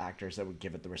certainly some actors that would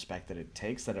give it the respect that it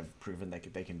takes, that have proven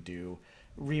that they can do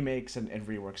remakes and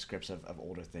rework scripts of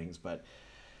older things. But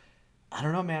I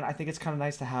don't know, man. I think it's kind of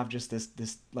nice to have just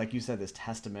this like you said, this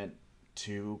testament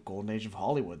to golden age of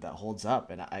Hollywood that holds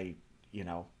up. And I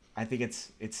think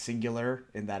it's singular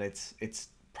in that it's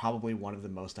probably one of the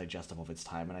most digestible of its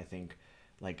time. And I think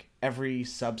like every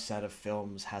subset of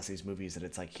films has these movies that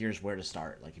it's like, here's where to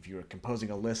start. Like if you were composing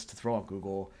a list to throw on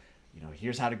Google,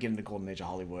 here's how to get into golden age of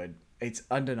Hollywood. It's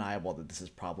undeniable that this is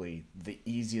probably the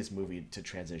easiest movie to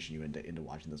transition you into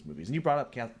watching those movies. And you brought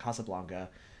up Casablanca.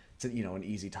 It's an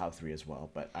easy top 3 as well.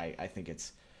 But I think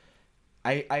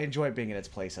I enjoy being in its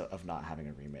place of not having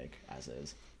a remake as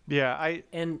is. Yeah, I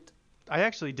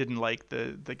actually didn't like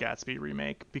the Gatsby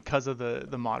remake because of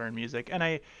the modern music, and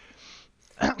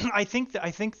I think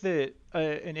that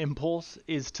an impulse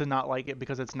is to not like it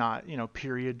because it's not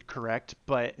period correct.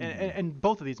 But and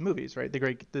both of these movies, right,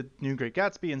 the new Great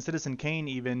Gatsby and Citizen Kane,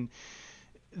 even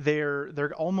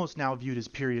they're almost now viewed as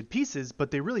period pieces,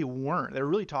 but they really weren't. They're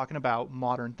really talking about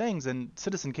modern things. And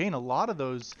Citizen Kane, a lot of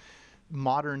those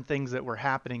modern things that were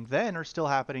happening then are still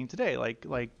happening today, like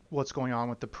what's going on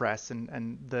with the press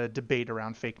and the debate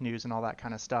around fake news and all that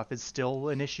kind of stuff is still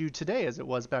an issue today as it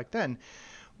was back then.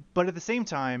 But at the same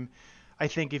time, I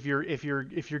think if you're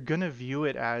gonna view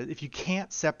it as, if you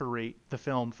can't separate the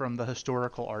film from the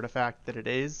historical artifact that it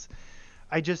is,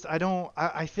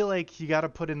 I feel like you got to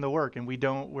put in the work, and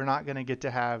we're not gonna get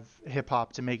to have hip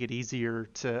hop to make it easier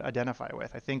to identify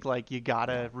with. I think like you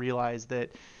gotta realize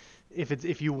that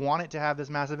if you want it to have this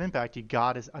massive impact, you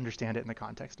gotta understand it in the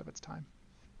context of its time.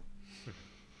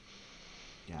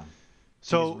 Yeah.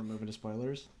 So we're moving to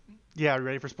spoilers. Yeah,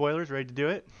 ready for spoilers? Ready to do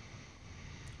it?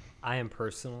 I am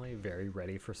personally very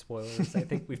ready for spoilers. I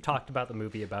think we've talked about the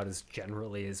movie about as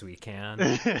generally as we can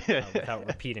without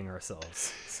repeating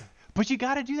ourselves. So. But you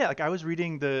got to do that. Like I was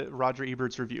reading the Roger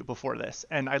Ebert's review before this,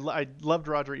 and I loved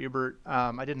Roger Ebert.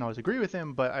 I didn't always agree with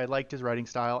him, but I liked his writing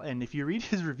style. And if you read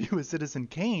his review of Citizen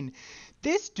Kane,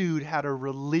 this dude had a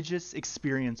religious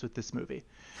experience with this movie.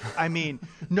 I mean,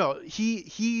 no,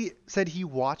 he said he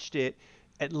watched it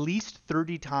at least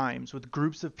 30 times with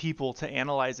groups of people to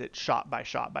analyze it shot by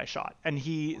shot by shot. And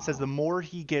he says the more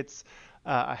he gets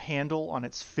a handle on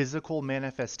its physical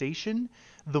manifestation,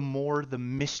 the more the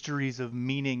mysteries of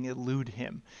meaning elude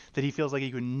him, that he feels like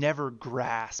he could never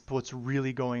grasp what's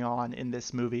really going on in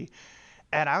this movie.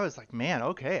 And I was like, man,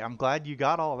 okay, I'm glad you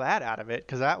got all that out of it,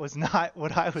 because that was not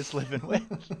what I was living with.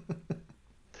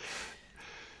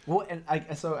 Well, and I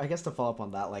guess to follow up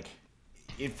on that, like,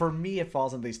 for me, it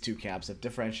falls in these two camps of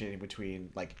differentiating between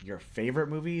like your favorite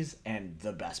movies and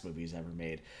the best movies ever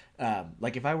made.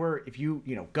 Like if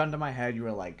you gun to my head, you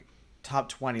were like top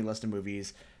 20 list of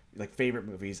movies, like favorite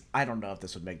movies. I don't know if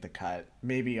this would make the cut.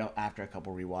 Maybe after a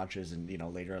couple rewatches and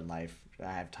later in life,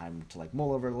 I have time to like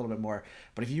mull over it a little bit more.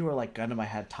 But if you were like gun to my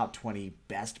head, top 20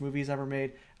 best movies ever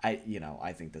made, I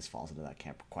think this falls into that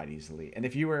camp quite easily. And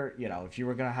if you were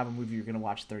gonna have a movie you're gonna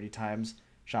watch 30 times,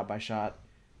 shot by shot.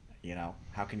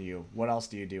 What else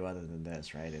do you do other than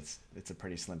this, right? It's a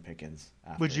pretty slim pickings.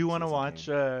 Would you want to watch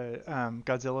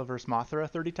Godzilla vs. Mothra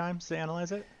 30 times to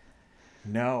analyze it?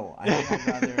 No, I think I'd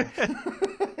rather.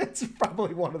 It's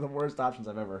probably one of the worst options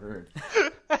I've ever heard.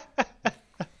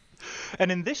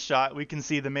 And in this shot, we can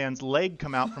see the man's leg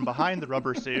come out from behind the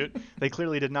rubber suit. They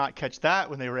clearly did not catch that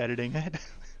when they were editing it.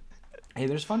 Hey,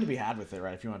 there's fun to be had with it,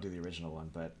 right? If you want to do the original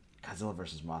one, but Godzilla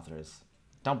vs. Mothra is...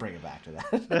 Don't bring it back to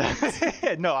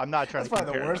that. No, I'm not trying to compare.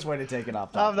 That's probably the worst way to take it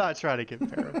off. I'm not trying to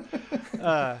compare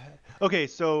them. Okay,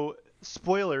 so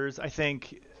spoilers. I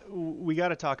think we got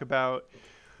to talk about.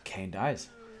 Kane dies.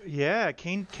 Yeah,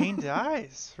 Kane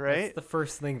dies, right? That's the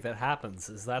first thing that happens.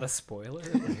 Is that a spoiler?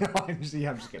 No, I'm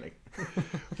just kidding.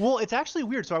 Well, it's actually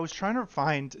weird. So I was trying to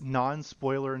find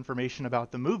non-spoiler information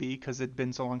about the movie because it'd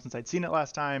been so long since I'd seen it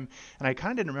last time, and I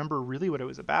kind of didn't remember really what it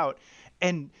was about.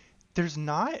 And there's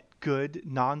not good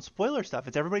non-spoiler stuff.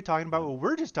 It's everybody talking about what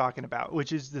we're just talking about,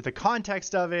 which is the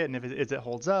context of it and if it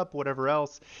holds up, whatever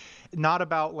else. Not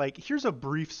about like, here's a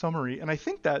brief summary. And I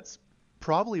think that's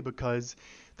probably because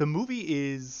the movie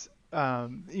is,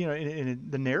 in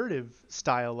the narrative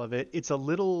style of it, it's a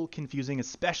little confusing,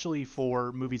 especially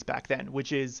for movies back then,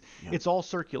 which is It's all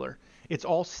circular. It's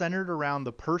all centered around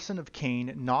the person of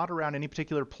Kane, not around any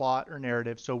particular plot or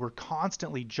narrative. So we're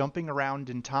constantly jumping around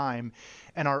in time.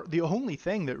 And the only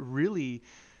thing that really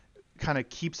kind of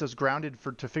keeps us grounded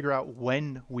to figure out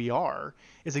when we are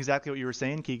is exactly what you were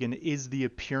saying, Keegan, is the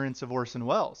appearance of Orson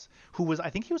Welles, who was, I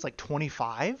think he was like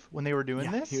 25 when they were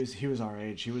doing this. He was our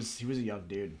age. He was a young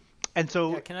dude. And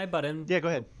so can I butt in? Yeah, go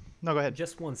ahead. No, go ahead.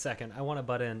 Just 1 second. I want to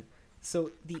butt in.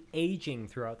 So the aging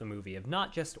throughout the movie of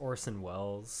not just Orson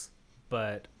Welles,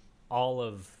 but all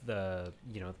of the,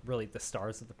 really the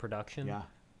stars of the production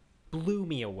blew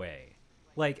me away.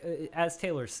 Like, as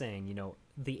Taylor's saying,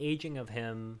 the aging of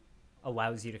him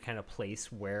allows you to kind of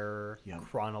place where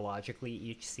chronologically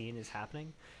each scene is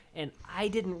happening. And I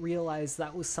didn't realize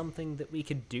that was something that we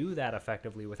could do that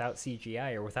effectively without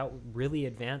CGI or without really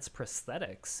advanced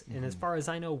prosthetics. And as far as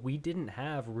I know, we didn't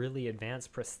have really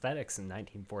advanced prosthetics in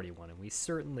 1941, and we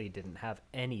certainly didn't have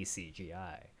any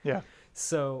CGI. Yeah.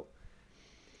 So,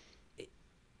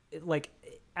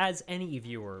 as any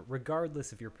viewer,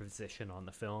 regardless of your position on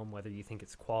the film, whether you think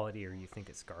it's quality or you think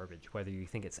it's garbage, whether you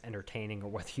think it's entertaining or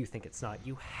whether you think it's not,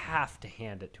 you have to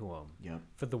hand it to them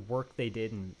for the work they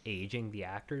did in aging the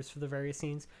actors for the various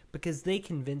scenes, because they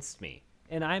convinced me.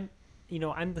 And I'm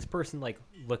this person like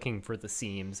looking for the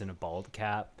seams in a bald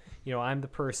cap. I'm the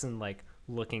person like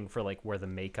looking for like where the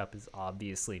makeup is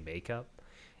obviously makeup.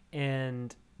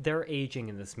 And their aging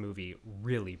in this movie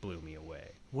really blew me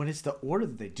away. When it's the order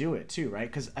that they do it too, right?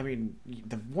 Because I mean,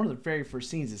 one of the very first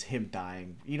scenes is him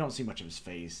dying. You don't see much of his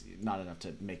face, not enough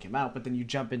to make him out. But then you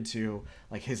jump into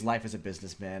like his life as a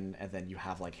businessman, and then you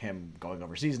have like him going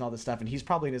overseas and all this stuff. And he's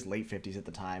probably in his late 50s at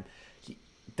the time.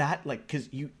 That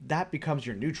becomes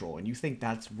your neutral, and you think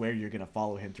that's where you're gonna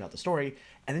follow him throughout the story,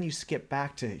 and then you skip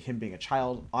back to him being a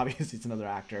child. Obviously, it's another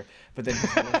actor, but then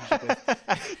his relationship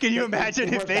with. Can you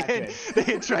imagine if they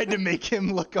had tried to make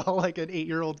him look all like an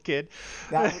 8-year-old kid?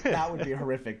 That would be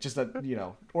horrific. Just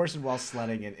Orson Welles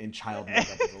sledding in child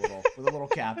makeup with a little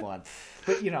cap on.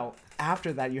 But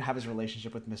after that, you have his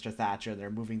relationship with Mr. Thatcher.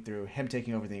 They're moving through him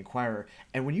taking over the Inquirer,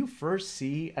 and when you first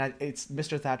see, it's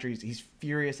Mr. Thatcher, he's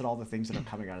furious at all the things that are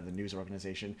coming coming out of the news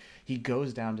organization. He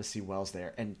goes down to see Wells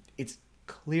there, and it's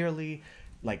clearly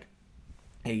like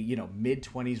a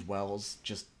mid-20s Wells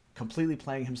just completely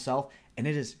playing himself, and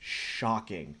it is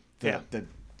shocking the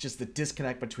just the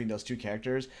disconnect between those two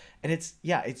characters. And it's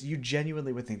you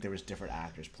genuinely would think there was different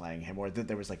actors playing him, or that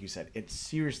there was, like you said, it's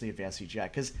seriously advanced CGI,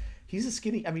 because he's a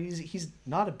skinny, I mean, he's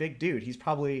not a big dude. He's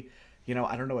probably, I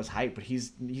don't know his height, but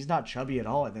he's not chubby at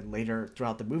all. And then later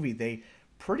throughout the movie, they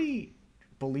pretty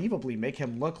believably make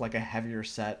him look like a heavier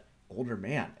set older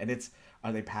man. And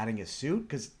are they padding his suit?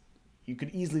 Because you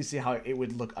could easily see how it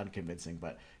would look unconvincing,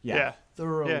 but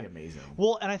thoroughly amazing.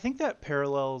 Well, and I think that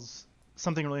parallels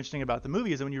something really interesting about the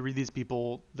movie is that when you read these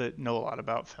people that know a lot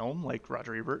about film, like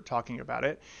Roger Ebert talking about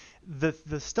it,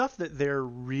 the stuff that they're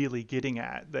really getting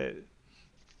at, the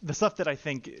stuff that I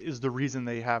think is the reason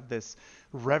they have this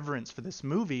reverence for this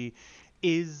movie,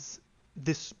 is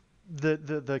this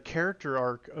the character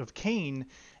arc of Kane,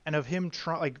 and of him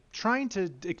trying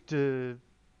to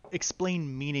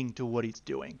explain meaning to what he's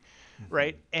doing,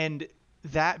 right? And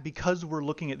that, because we're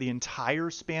looking at the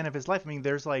entire span of his life. I mean,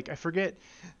 there's I forget,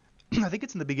 I think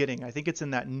it's in the beginning. I think it's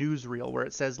in that newsreel where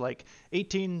it says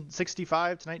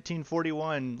 1865 to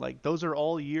 1941. Those are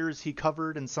all years he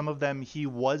covered, and some of them he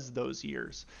was those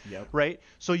years. Yep. Right?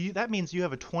 So that means you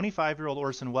have a 25-year-old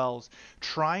Orson Welles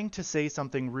trying to say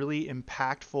something really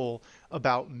impactful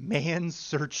about man's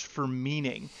search for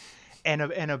meaning. And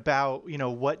about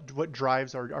what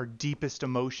drives our deepest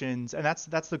emotions, and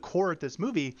that's the core of this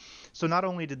movie. So not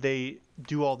only did they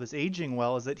do all this aging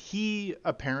well, is that he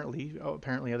apparently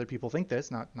other people think this,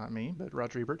 not me, but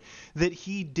Roger Ebert, that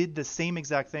he did the same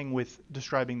exact thing with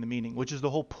describing the meaning, which is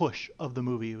the whole push of the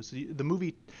movie. The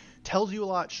movie tells you a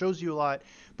lot, shows you a lot,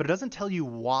 but it doesn't tell you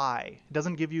why. It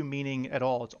doesn't give you meaning at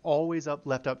all. It's always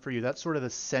left up for you. That's sort of the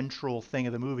central thing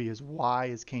of the movie, is why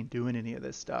is Kane doing any of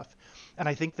this stuff? And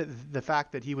I think that the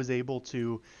fact that he was able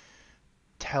to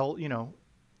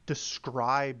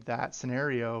describe that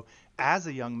scenario as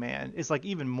a young man is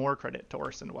even more credit to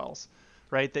Orson Welles,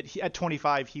 right? That at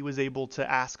 25, he was able to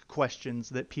ask questions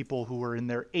that people who were in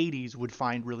their 80s would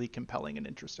find really compelling and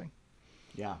interesting.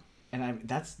 Yeah. And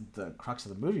that's the crux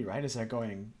of the movie, right? Is they're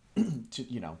going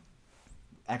to,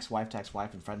 ex-wife to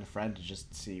ex-wife and friend to friend to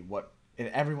just see what, and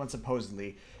everyone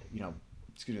supposedly,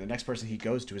 the next person he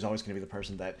goes to is always going to be the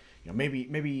person that,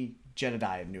 maybe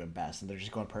Jedediah knew him best, and they're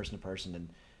just going person to person. And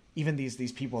even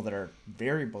these people that are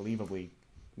very believably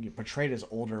portrayed as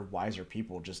older, wiser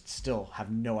people just still have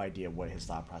no idea what his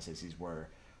thought processes were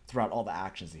throughout all the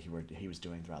actions that he was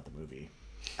doing throughout the movie.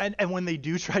 And when they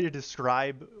do try to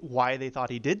describe why they thought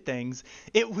he did things,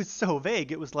 it was so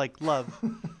vague. It was like love.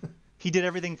 He did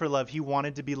everything for love. He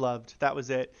wanted to be loved. That was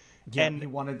it. Yeah, and he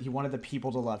wanted the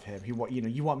people to love him. You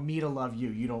want me to love you.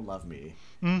 You don't love me.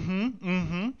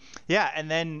 Yeah, and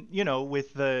then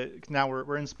with now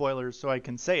we're in spoilers, so I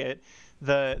can say it.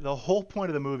 The whole point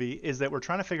of the movie is that we're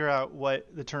trying to figure out what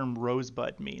the term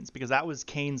rosebud means, because that was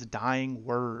Kane's dying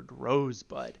word,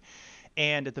 rosebud.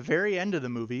 And at the very end of the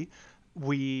movie,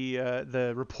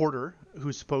 the reporter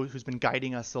who's been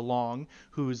guiding us along,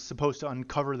 who's supposed to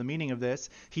uncover the meaning of this,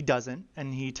 he doesn't,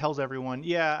 and he tells everyone,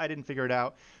 "Yeah, I didn't figure it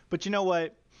out, but you know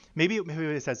what? Maybe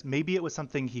it says maybe it was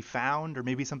something he found, or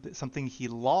maybe something he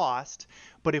lost.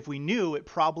 But if we knew, it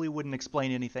probably wouldn't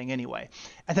explain anything anyway."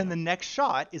 And then the next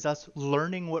shot is us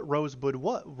learning what rosebud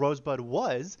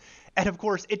was, and of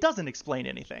course, it doesn't explain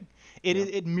anything.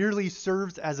 It merely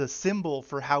serves as a symbol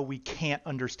for how we can't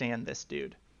understand this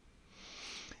dude.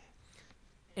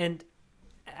 And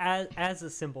as a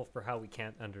symbol for how we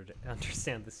can't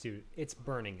understand the student, it's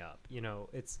burning up.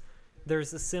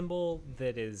 There's a symbol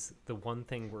that is the one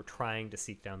thing we're trying to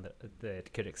seek down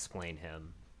that could explain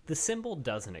him. The symbol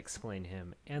doesn't explain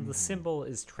him, and the symbol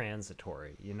is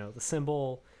transitory. The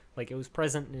symbol, it was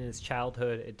present in his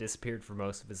childhood, it disappeared for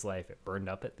most of his life, it burned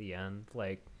up at the end.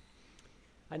 I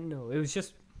don't know, it was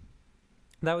just,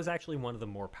 that was actually one of the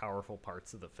more powerful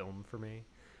parts of the film for me.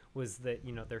 Was that,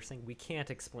 they're saying we can't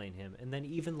explain him, and then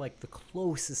even the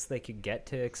closest they could get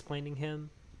to explaining him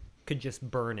could just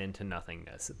burn into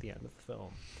nothingness at the end of the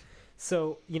film.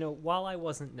 So, while I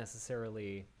wasn't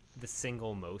necessarily the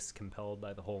single most compelled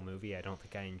by the whole movie, I don't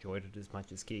think I enjoyed it as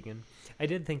much as Keegan. I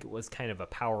did think it was kind of a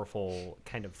powerful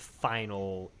kind of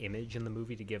final image in the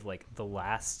movie to give the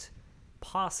last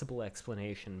possible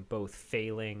explanation, both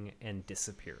failing and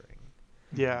disappearing.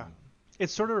 Yeah. It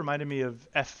sort of reminded me of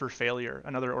F for Failure,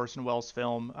 another Orson Welles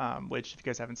film, which, if you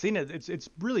guys haven't seen it, it's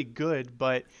really good,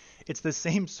 but it's the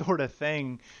same sort of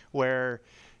thing where,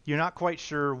 you're not quite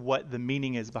sure what the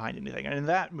meaning is behind anything. And in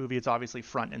that movie, it's obviously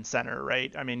front and center,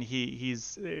 right? I mean,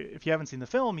 he's if you haven't seen the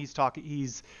film, he's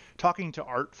talking to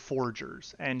art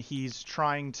forgers, and he's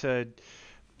trying to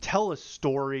tell a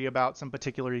story about some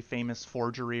particularly famous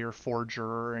forgery or forger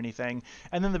or anything.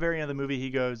 And then the very end of the movie, he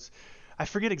goes, I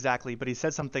forget exactly, but he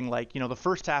said something like, the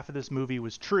first half of this movie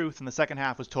was truth and the second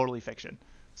half was totally fiction.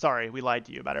 Sorry, we lied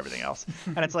to you about everything else.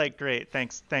 And it's like, great,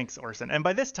 thanks, Orson. And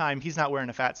by this time, he's not wearing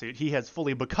a fat suit. He has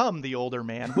fully become the older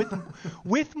man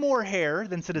with more hair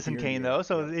than Citizen Kane, though.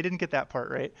 So they didn't get that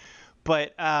part right.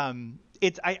 But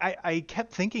I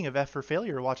kept thinking of F for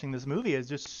Failure watching this movie as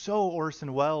just so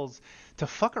Orson Welles to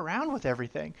fuck around with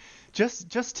everything,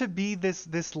 just to be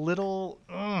this little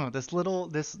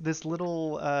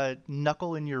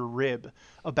knuckle in your rib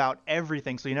about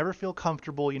everything. So you never feel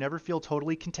comfortable, you never feel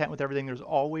totally content with everything. There's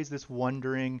always this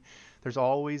wondering, there's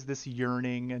always this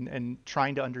yearning and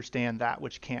trying to understand that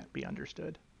which can't be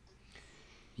understood.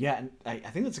 Yeah, and I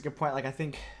think that's a good point. Like, I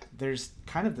think there's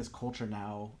kind of this culture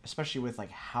now, especially with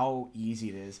like how easy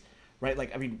it is, right?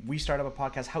 Like, I mean, we start up a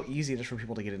podcast, how easy it is for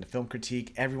people to get into film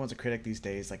critique. Everyone's a critic these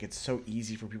days. Like, it's so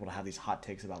easy for people to have these hot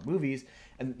takes about movies.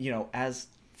 And, as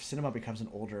cinema becomes an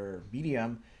older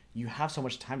medium, you have so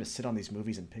much time to sit on these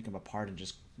movies and pick them apart and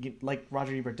just, like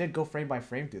Roger Ebert did, go frame by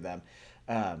frame through them.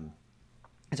 And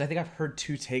so I think I've heard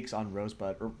two takes on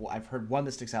Rosebud, or I've heard one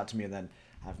that sticks out to me, and then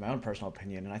I have my own personal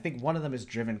opinion. And I think one of them is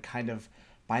driven kind of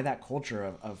by that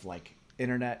culture of like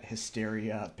internet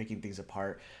hysteria, picking things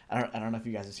apart. I don't know if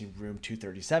you guys have seen Room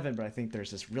 237, but I think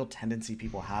there's this real tendency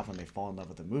people have when they fall in love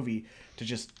with a movie to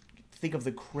just think of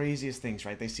the craziest things,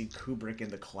 right? They see Kubrick in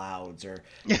the clouds, or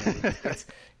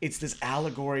it's this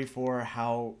allegory for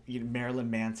how Marilyn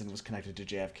Manson was connected to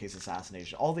JFK's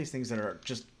assassination. All these things that are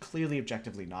just clearly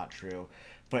objectively not true.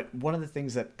 But one of the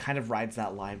things that kind of rides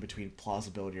that line between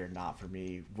plausibility or not for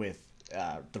me with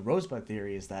the Rosebud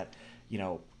theory is that,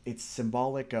 it's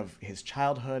symbolic of his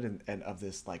childhood and of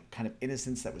this like kind of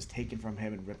innocence that was taken from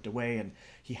him and ripped away. And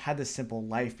he had this simple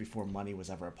life before money was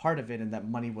ever a part of it. And that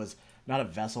money was not a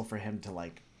vessel for him to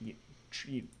like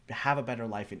have a better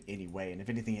life in any way. And if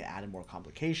anything, it added more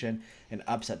complication and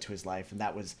upset to his life. And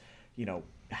that was,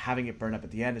 having it burn up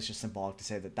at the end is just symbolic to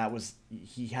say that was,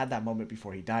 he had that moment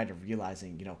before he died of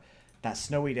realizing, that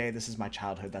snowy day, this is my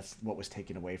childhood. That's what was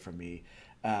taken away from me.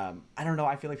 I don't know.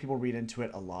 I feel like people read into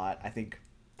it a lot. I think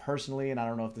personally, and I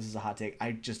don't know if this is a hot take,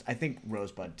 I think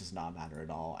Rosebud does not matter at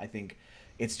all. I think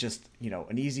it's just,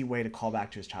 an easy way to call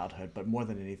back to his childhood. But more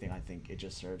than anything, I think it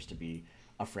just serves to be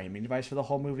a framing device for the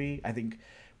whole movie. I think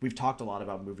we've talked a lot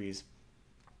about movies,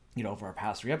 over our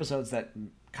past 3 episodes that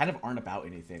kind of aren't about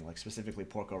anything, like specifically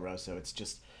Porco Rosso. It's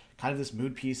just kind of this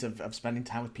mood piece of spending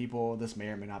time with people. This may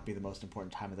or may not be the most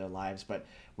important time of their lives, but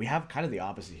we have kind of the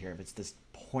opposite here. It's this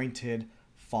pointed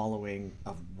following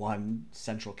of one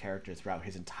central character throughout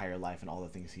his entire life and all the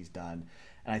things he's done.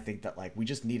 And I think that like we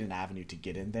just need an avenue to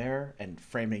get in there, and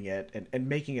framing it and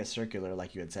making it circular,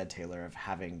 like you had said, Taylor, of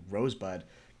having Rosebud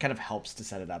kind of helps to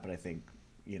set it up. And I think,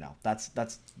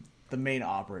 that's the main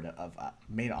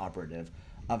operative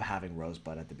of having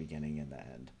Rosebud at the beginning and the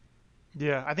end.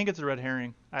 Yeah, I think it's a red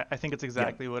herring. I think it's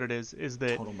exactly what it is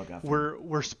that Total MacGuffin.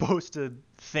 we're supposed to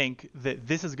think that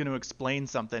this is going to explain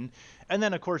something. And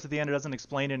then, of course, at the end, it doesn't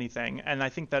explain anything. And I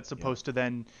think that's supposed to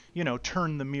then,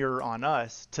 turn the mirror on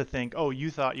us to think, oh, you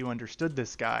thought you understood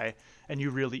this guy, and you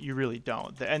really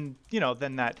don't. And,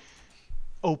 then that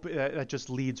just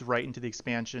leads right into the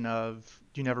expansion of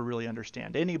you never really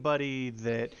understand anybody,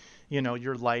 that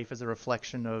your life is a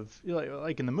reflection of,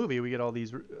 like in the movie, we get all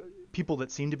these people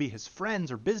that seem to be his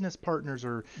friends or business partners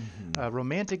or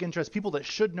romantic interests, people that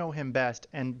should know him best,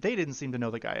 and they didn't seem to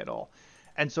know the guy at all.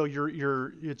 And so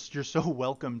you're so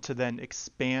welcome to then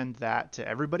expand that to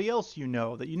everybody else,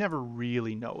 that you never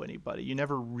really know anybody, you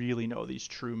never really know these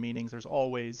true meanings. There's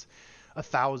always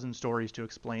 1,000 stories to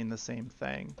explain the same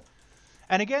thing.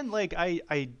 And again, like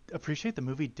I appreciate the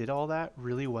movie did all that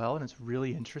really well, and it's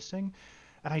really interesting.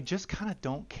 And I just kind of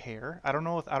don't care. I don't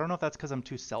know if that's because I'm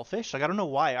too selfish. Like, I don't know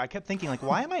why. I kept thinking, like,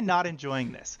 why am I not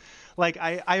enjoying this? Like,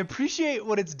 I appreciate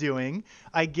what it's doing.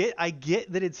 I get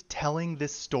that it's telling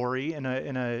this story in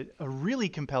a really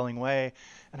compelling way,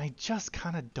 and I just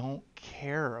kind of don't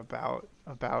care about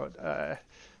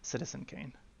Citizen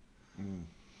Kane.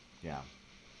 Yeah,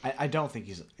 I don't think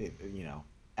he's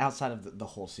outside of the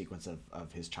whole sequence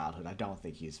of his childhood, I don't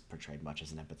think he's portrayed much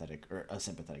as an empathetic or a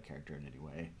sympathetic character in any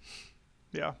way.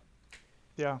 Yeah,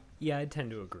 I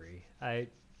tend to agree. I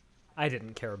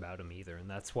didn't care about him either, and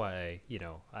that's why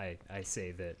I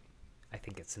say that I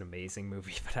think it's an amazing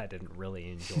movie, but I didn't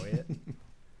really enjoy it.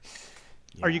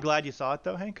 Are you glad you saw it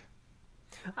though, Hank?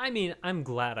 I mean, I'm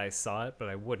glad I saw it, but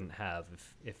I wouldn't have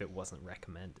if it wasn't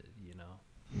recommended, you know?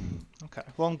 Okay.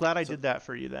 Well, I'm glad I did that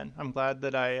for you then. I'm glad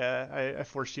that I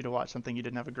forced you to watch something you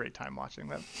didn't have a great time watching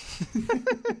then.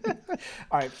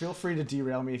 All right, feel free to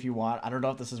derail me if you want. I don't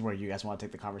know if this is where you guys want to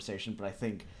take the conversation, but I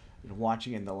think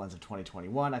watching in the lens of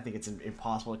 2021, I think it's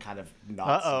impossible to kind of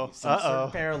not see some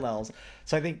certain parallels.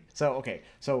 So I think okay.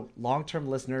 So long-term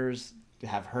listeners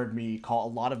have heard me call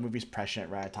a lot of movies prescient,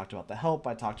 right? I talked about The Help.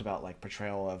 I talked about like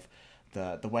portrayal of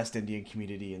the West Indian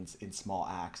community in small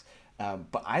acts.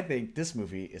 But I think this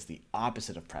movie is the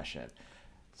opposite of prescient.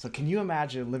 So can you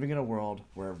imagine living in a world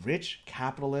where a rich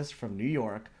capitalist from New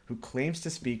York who claims to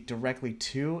speak directly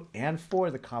to and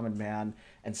for the common man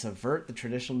and subvert the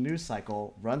traditional news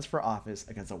cycle runs for office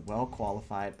against a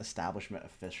well-qualified establishment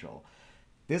official?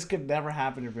 This could never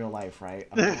happen in real life, right?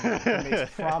 A man who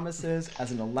makes promises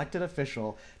as an elected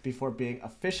official before being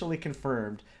officially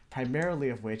confirmed, primarily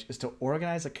of which is to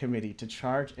organize a committee to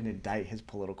charge and indict his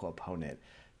political opponent.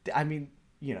 I mean,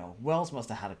 you know, Wells must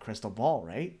have had a crystal ball,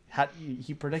 right?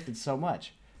 He predicted so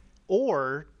much.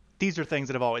 Or these are things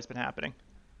that have always been happening.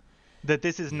 That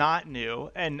this is not new,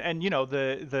 and you know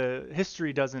the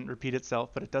history doesn't repeat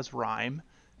itself, but it does rhyme,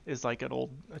 is like an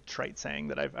old trite saying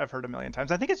that I've heard a million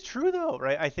times. I think it's true though,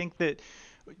 right? I think that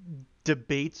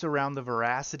debates around the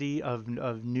veracity of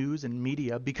news and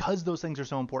media, because those things are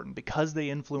so important, because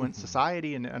they influence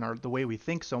society and are the way we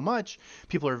think so much,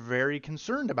 people are very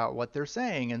concerned about what they're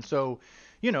saying. And so,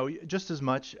 you know, just as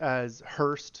much as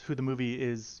Hearst, who the movie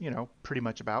is, you know, pretty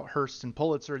much about, Hearst and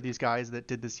Pulitzer, these guys that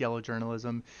did this yellow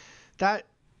journalism, that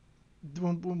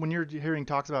when you're hearing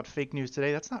talks about fake news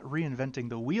today, that's not reinventing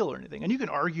the wheel or anything. And you can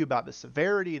argue about the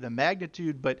severity, the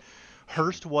magnitude, but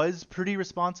Hearst was pretty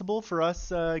responsible for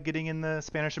us getting in the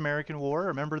Spanish-American War.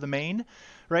 Remember the Maine,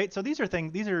 right? So these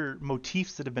are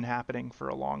motifs that have been happening for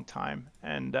a long time.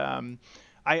 And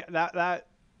that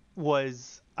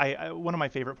was one of my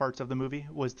favorite parts of the movie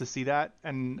was to see that,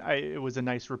 and it was a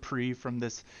nice reprieve from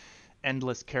this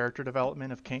endless character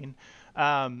development of Kane.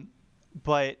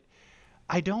 But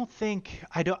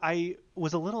I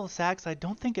was a little sad because I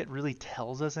don't think it really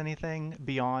tells us anything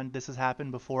beyond this has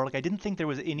happened before. Like, I didn't think there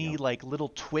was any like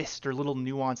little twist or little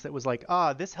nuance that was like,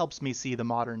 this helps me see the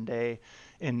modern day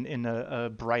in a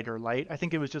brighter light. I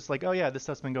think it was just like, oh yeah, this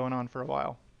stuff's been going on for a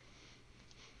while.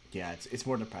 Yeah, it's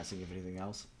more depressing if anything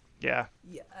else. Yeah.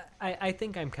 Yeah, I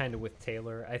think I'm kind of with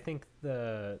Taylor. I think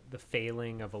the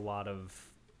failing of a lot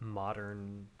of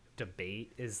modern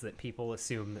debate is that people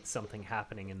assume that something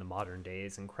happening in the modern day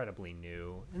is incredibly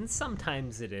new, and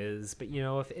sometimes it is, but you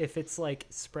know, if it's like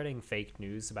spreading fake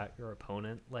news about your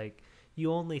opponent, like,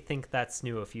 you only think that's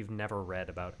new if you've never read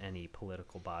about any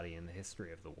political body in the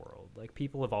history of the world. Like,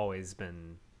 people have always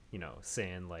been, you know,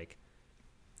 saying like,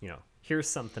 you know, here's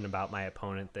something about my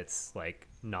opponent that's like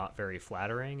not very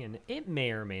flattering, and it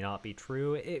may or may not be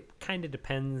true. It kind of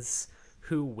depends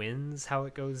who wins, how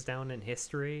it goes down in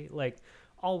history. Like,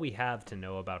 all we have to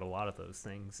know about a lot of those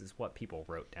things is what people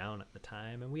wrote down at the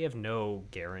time, and we have no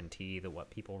guarantee that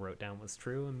what people wrote down was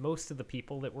true, and most of the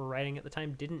people that were writing at the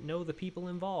time didn't know the people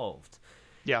involved.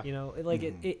 Yeah. You know, like,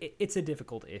 it's a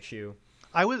difficult issue.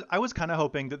 I was kind of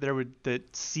hoping that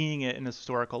seeing it in a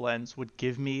historical lens would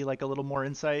give me like a little more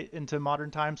insight into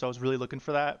modern times. So I was really looking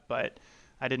for that, but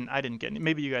I didn't get any.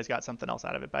 Maybe you guys got something else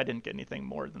out of it, but I didn't get anything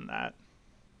more than that.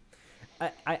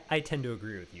 I tend to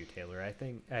agree with you, Taylor. I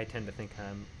tend to think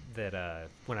that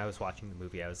when I was watching the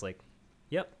movie, I was like,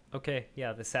 yep, okay,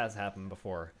 yeah, this has happened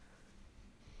before.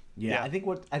 Yeah, I think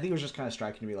it was just kind of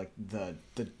striking to me, like the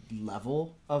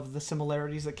level of the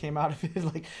similarities that came out of it.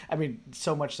 Like, I mean,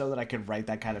 so much so that I could write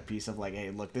that kind of piece of like, hey,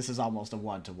 look, this is almost a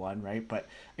 1-to-1, right? But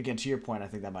again, to your point, I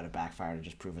think that might have backfired and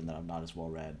just proven that I'm not as well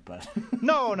read. But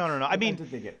no. I mean, did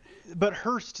think it. But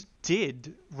Hearst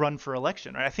did run for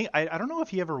election, right? I don't know if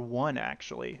he ever won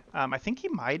actually. I think he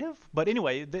might have, but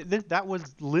anyway, that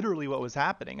was literally what was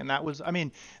happening, and that was, I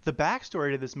mean, the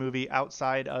backstory to this movie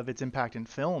outside of its impact in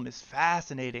film is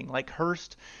fascinating. Like,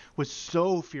 Hearst was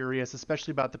so furious,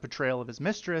 especially about the portrayal of his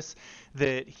mistress,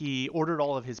 that he ordered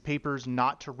all of his papers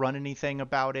not to run anything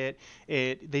about it.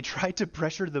 They tried to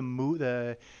pressure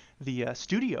the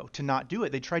studio to not do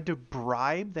it. They tried to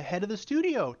bribe the head of the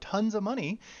studio tons of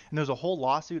money, and there was a whole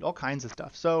lawsuit, all kinds of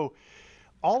stuff. So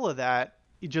all of that,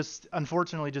 it just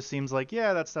unfortunately just seems like,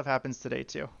 yeah, that stuff happens today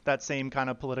too. That same kind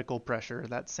of political pressure,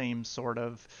 that same sort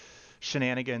of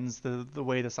shenanigans, the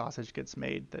way the sausage gets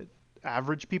made, that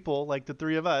average people like the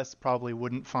three of us probably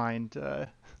wouldn't find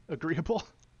agreeable.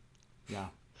 Yeah.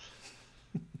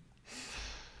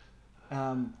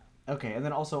 Okay, and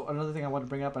then also another thing I want to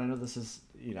bring up, and I know this is,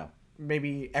 you know,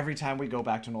 maybe every time we go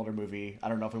back to an older movie, I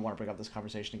don't know if we want to bring up this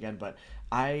conversation again, but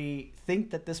I think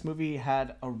that this movie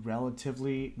had a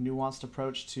relatively nuanced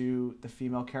approach to the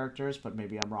female characters, but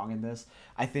maybe I'm wrong in this.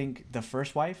 I think the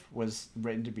first wife was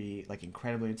written to be like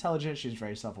incredibly intelligent. She was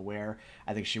very self-aware.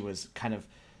 I think she was kind of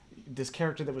this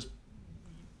character that was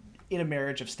in a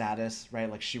marriage of status, right?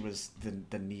 Like she was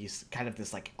the niece, kind of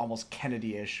this like almost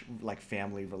Kennedy-ish like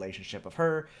family relationship of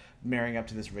her marrying up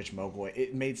to this rich mogul.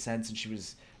 It made sense, and she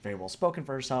was very well spoken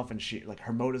for herself, and she like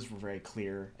her motives were very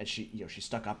clear, and she she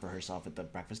stuck up for herself at the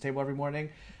breakfast table every morning,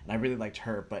 and I really liked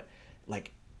her. But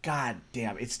like, god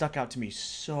damn, it stuck out to me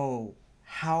so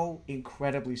how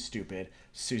incredibly stupid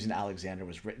Susan Alexander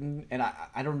was written. And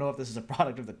I don't know if this is a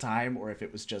product of the time or if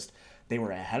it was just they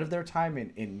were ahead of their time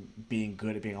in being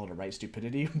good at being able to write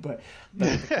stupidity. But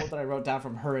the quote that I wrote down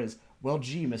from her is, "Well,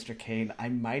 gee, Mr. Kane,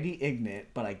 I'm mighty ignorant,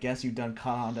 but I guess you've done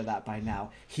caught on to that by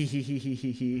now. He he he he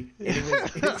he he."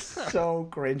 It's so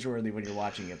cringeworthy when you're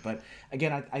watching it. But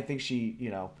again, I think she,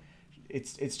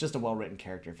 it's just a well-written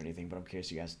character, if anything. But I'm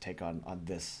curious you guys' take on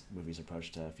this movie's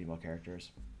approach to female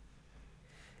characters.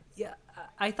 Yeah,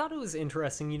 I thought it was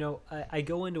interesting. I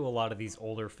go into a lot of these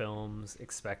older films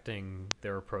expecting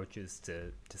their approaches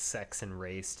to sex and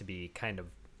race to be kind of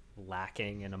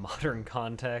lacking in a modern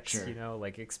context, Sure.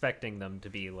 like expecting them to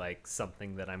be like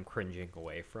something that I'm cringing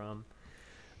away from.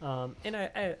 And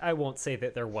I won't say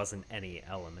that there wasn't any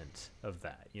element of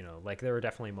that, like there were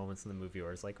definitely moments in the movie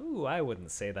where it's like, ooh, I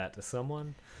wouldn't say that to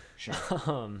someone. Sure.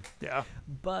 Yeah.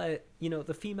 But,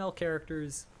 the female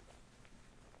characters,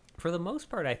 for the most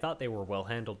part, I thought they were well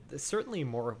handled. Certainly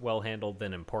more well handled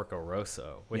than in Porco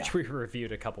Rosso, which we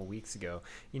reviewed a couple weeks ago.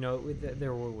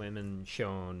 There were women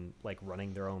shown like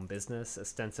running their own business.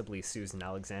 Ostensibly, Susan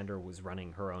Alexander was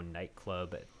running her own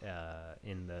nightclub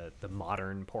in the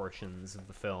modern portions of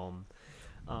the film.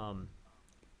 And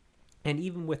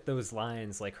even with those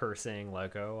lines, like her saying,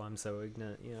 like, "Oh, I'm so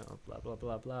ignorant," blah blah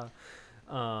blah blah.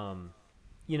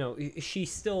 She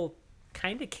still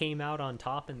kind of came out on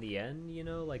top in the end,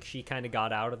 like she kind of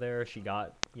got out of there. She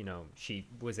got, she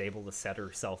was able to set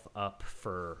herself up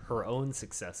for her own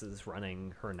successes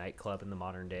running her nightclub in the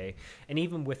modern day. And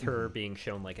even with her being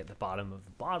shown like at the bottom of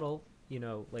the bottle,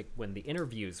 like when the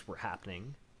interviews were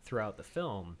happening throughout the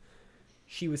film,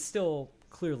 she was still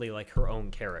clearly like her own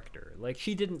character. Like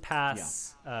she didn't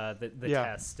pass the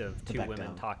test of two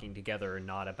women talking together and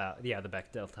not about the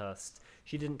Bechdel test.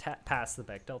 She didn't pass the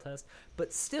Bechdel test,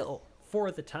 but still, for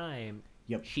the time,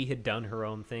 she had done her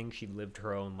own thing. She lived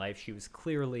her own life. She was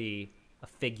clearly a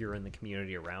figure in the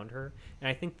community around her. And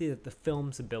I think the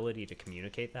film's ability to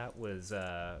communicate that was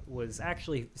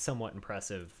actually somewhat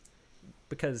impressive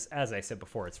because, as I said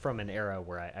before, it's from an era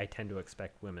where I tend to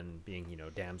expect women being,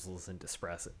 damsels in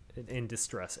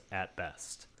distress at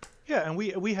best. Yeah, and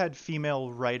we had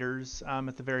female writers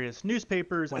at the various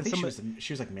newspapers. Well, and I think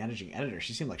she was like managing editor.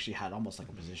 She seemed like she had almost like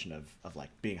a position of like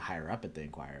being higher up at the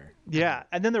Inquirer. Yeah,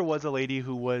 and then there was a lady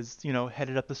who was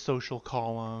headed up the social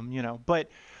column. But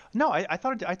no, I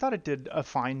thought it did a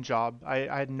fine job. I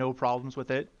had no problems with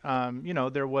it.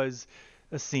 There was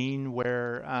a scene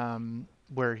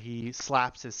where he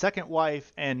slaps his second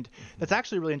wife, and that's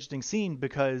actually a really interesting scene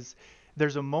because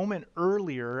there's a moment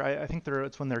earlier. I think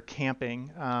it's when they're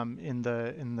camping in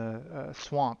the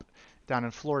swamp down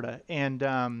in Florida, and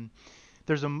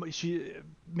there's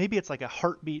maybe it's like a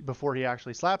heartbeat before he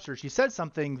actually slaps her. She said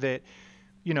something that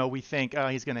we think, oh,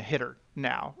 he's gonna hit her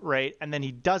now, right? And then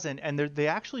he doesn't, and they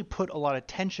actually put a lot of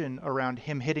tension around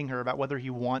him hitting her about whether he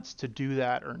wants to do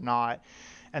that or not.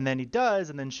 And then he does,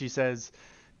 and then she says,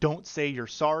 "Don't say you're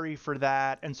sorry for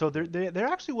that." And so there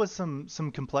actually was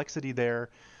some complexity there.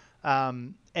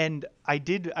 And I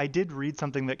did read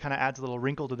something that kind of adds a little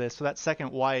wrinkle to this. So that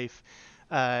second wife,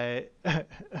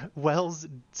 Wells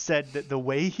said that the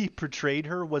way he portrayed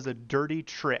her was a dirty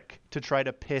trick to try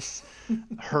to piss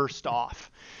Hearst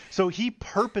off. So he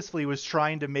purposefully was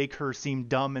trying to make her seem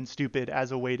dumb and stupid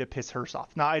as a way to piss Hearst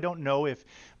off. Now, I don't know if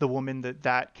the woman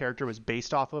that character was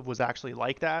based off of was actually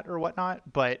like that or whatnot,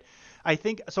 but I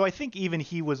think even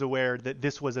he was aware that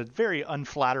this was a very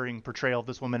unflattering portrayal of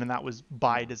this woman, and that was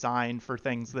by design for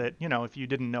things that, if you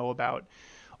didn't know about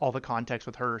all the context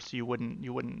with Hearst, you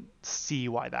wouldn't see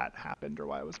why that happened or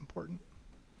why it was important.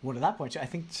 Well, to that point, I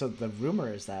think so. The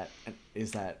rumor is that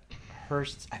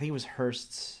Hearst, I think it was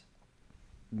Hearst's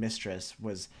mistress,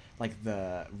 was like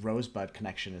the Rosebud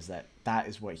connection. That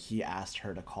is what he asked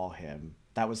her to call him.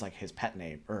 That was like his pet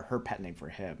name or her pet name for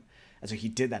him, and so he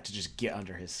did that to just get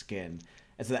under his skin.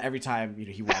 And so that every time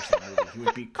he watched the movie, he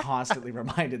would be constantly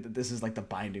reminded that this is like the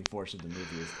binding force of the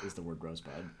movie is the word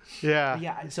Rosebud. Yeah. But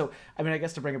yeah. So I mean, I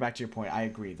guess to bring it back to your point, I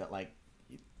agree that like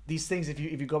these things, if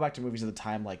you go back to movies of the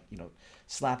time, like, you know,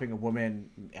 slapping a woman,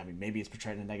 I mean, maybe it's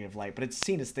portrayed in a negative light, but it's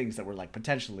seen as things that were like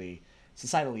potentially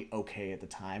societally okay at the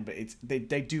time. But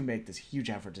they do make this huge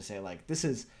effort to say, like, this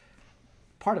is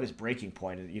part of his breaking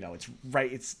point, and, you know,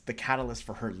 it's the catalyst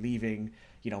for her leaving.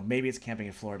 You know, maybe it's camping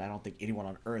in Florida. I don't think anyone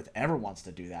on earth ever wants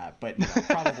to do that, but, you know,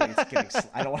 probably it's getting.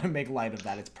 I don't want to make light of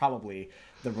that. It's probably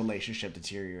the relationship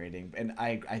deteriorating, and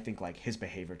I think, like, his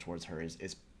behavior towards her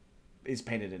is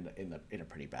painted in a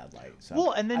pretty bad light. So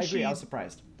well, and then I agree. I was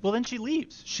surprised. Well, then she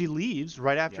leaves. She leaves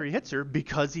right after he hits her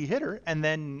because he hit her, and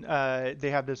then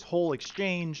they have this whole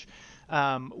exchange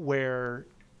where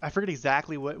I forget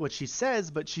exactly what she says,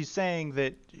 but she's saying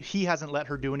that he hasn't let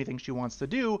her do anything she wants to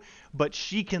do, but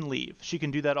she can leave. She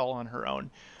can do that all on her own.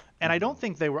 And I don't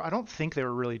think they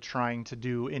were really trying to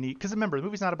do any, because remember, the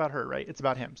movie's not about her, right? It's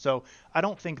about him. So I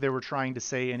don't think they were trying to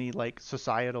say any like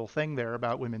societal thing there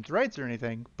about women's rights or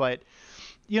anything. But,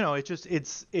 you know,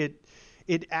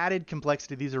 it added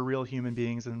complexity. These are real human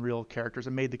beings and real characters,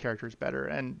 and made the characters better.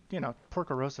 And, you know,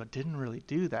 Porco Rosso didn't really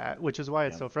do that, which is why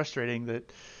it's so frustrating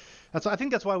that. I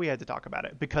think that's why we had to talk about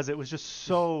it, because it was just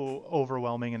so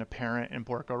overwhelming and apparent in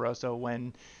Porco Rosso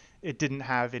when it didn't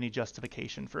have any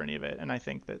justification for any of it. And I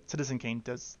think that Citizen Kane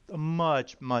does a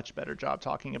much, much better job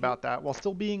talking about that while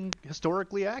still being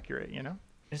historically accurate, you know?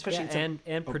 Especially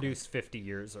and produced 50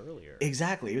 years earlier.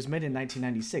 Exactly. It was made in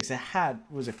 1996. It had,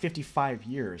 was it 55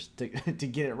 years to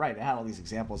get it right. It had all these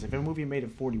examples. If a movie made in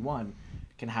 41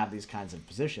 can have these kinds of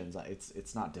positions,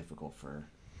 it's not difficult for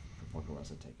Porco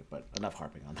Rosso to take it. But enough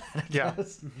harping on that, I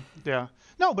guess. Yeah.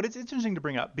 No, but it's interesting to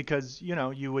bring up because, you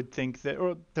know, you would think that,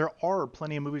 or there are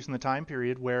plenty of movies in the time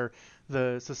period where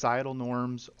the societal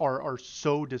norms are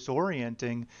so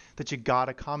disorienting that you got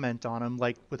to comment on them,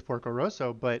 like with Porco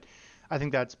Rosso. But I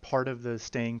think that's part of the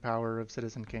staying power of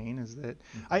Citizen Kane, is that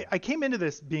I came into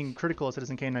this being critical of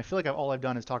Citizen Kane, and I feel like all I've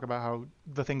done is talk about how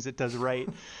the things it does right.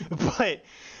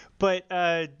 but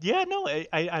yeah, no,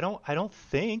 I don't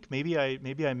think, maybe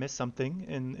I missed something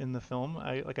in the film.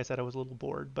 Like I said, I was a little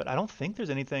bored, but I don't think there's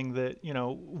anything that, you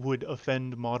know, would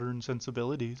offend modern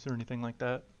sensibilities or anything like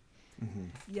that. Mm-hmm.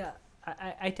 Yeah.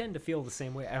 I tend to feel the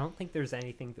same way. I don't think there's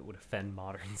anything that would offend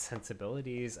modern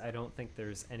sensibilities. I don't think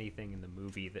there's anything in the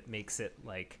movie that makes it,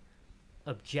 like,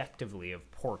 objectively of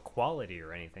poor quality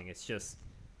or anything. It's just,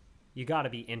 you got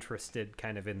to be interested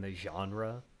kind of in the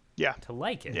genre to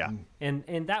like it. Yeah.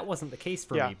 And that wasn't the case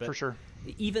for me. But for sure.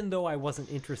 Even though I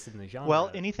wasn't interested in the genre.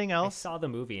 Well, anything else? I saw the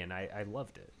movie and I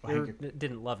loved it. Or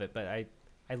didn't love it, but I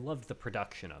loved the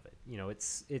production of it. You know, it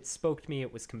spoke to me.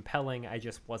 It was compelling. I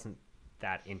just wasn't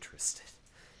that interested.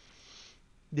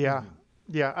 Yeah.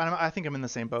 I think I'm in the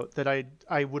same boat, that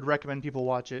I would recommend people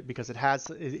watch it because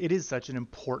it is such an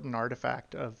important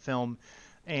artifact of film.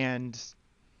 And,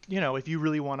 you know, if you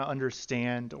really want to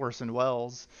understand Orson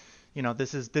Welles, you know,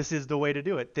 this is the way to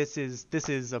do it. This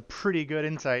is a pretty good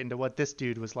insight into what this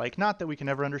dude was like. Not that we can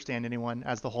ever understand anyone,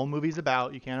 as the whole movie's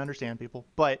about. You can't understand people,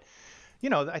 but, you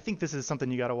know, I think this is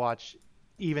something you got to watch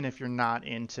even if you're not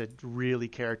into really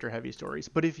character-heavy stories.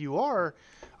 But if you are,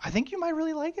 I think you might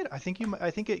really like it. I think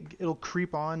it'll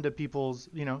creep on to people's,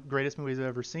 you know, greatest movies I've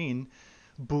ever seen,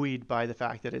 buoyed by the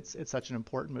fact that it's such an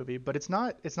important movie. But it's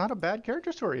not a bad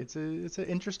character story. It's an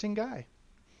interesting guy.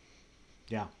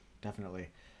 Yeah, definitely.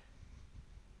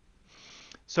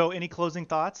 So, any closing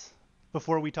thoughts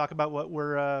before we talk about what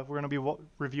we're going to be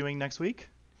reviewing next week?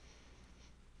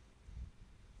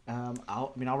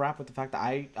 I'll wrap with the fact that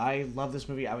I love this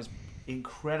movie. I was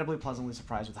incredibly pleasantly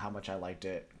surprised with how much I liked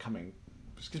it. Coming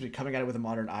at it with a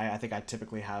modern eye. I think I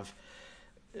typically have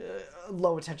a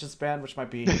low attention span, which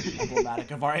might be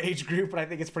emblematic of our age group, but I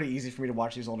think it's pretty easy for me to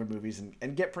watch these older movies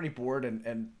and get pretty bored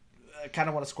and kind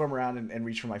of want to squirm around and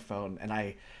reach for my phone. And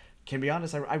I can be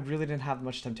honest, I really didn't have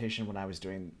much temptation when I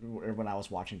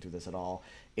was watching through this at all.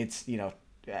 It's, you know,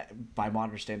 by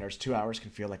modern standards, 2 hours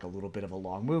can feel like a little bit of a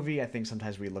long movie. I think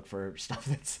sometimes we look for stuff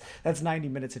that's 90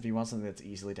 minutes if you want something that's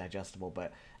easily digestible.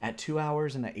 But at 2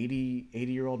 hours in an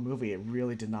 80-year-old movie, it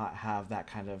really did not have that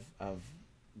kind of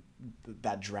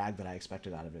that drag that I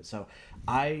expected out of it. So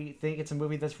I think it's a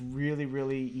movie that's really,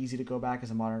 really easy to go back as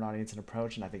a modern audience and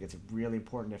approach. And I think it's really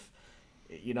important if,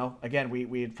 you know, again,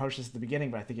 we approached this at the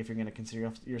beginning, but I think if you're going to consider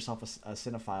yourself a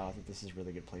cinephile, I think this is a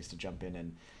really good place to jump in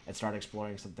and start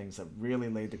exploring some things that really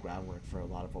laid the groundwork for a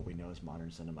lot of what we know as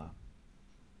modern cinema.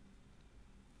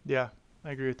 Yeah,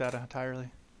 I agree with that entirely.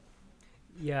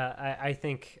 Yeah, I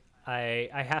think I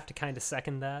have to kind of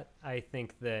second that. I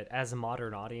think that as a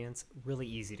modern audience, really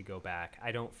easy to go back.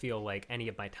 I don't feel like any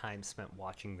of my time spent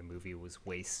watching the movie was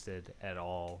wasted at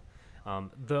all.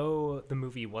 Though the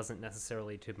movie wasn't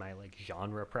necessarily to my like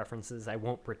genre preferences, I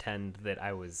won't pretend that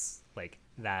I was like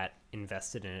that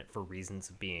invested in it for reasons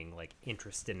of being like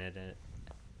interested in it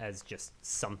as just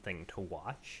something to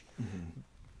watch.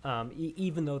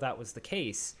 Even though that was the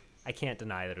case, I can't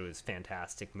deny that it was a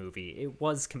fantastic movie. It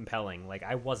was compelling. Like,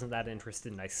 I wasn't that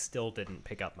interested, and I still didn't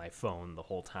pick up my phone the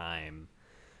whole time.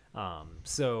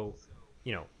 So,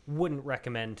 you know, wouldn't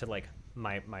recommend to like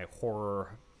my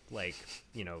horror, like,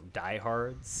 you know,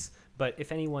 diehards. But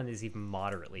if anyone is even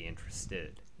moderately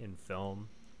interested in film,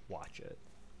 watch it.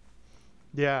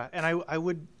 Yeah, and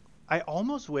I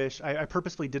almost wish I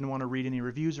purposely didn't want to read any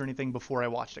reviews or anything before I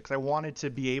watched it because I wanted to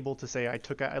be able to say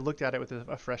I looked at it with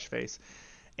a fresh face.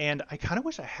 And I kind of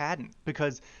wish I hadn't,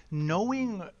 because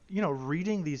knowing, you know,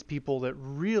 reading these people that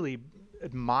really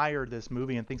admire this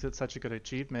movie and thinks it's such a good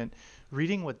achievement,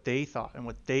 reading what they thought and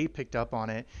what they picked up on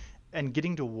it and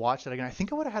getting to watch it again, I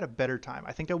think I would have had a better time.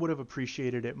 I think I would have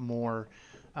appreciated it more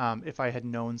if I had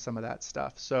known some of that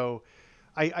stuff. So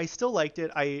I still liked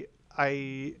it. I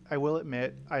will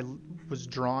admit I was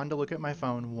drawn to look at my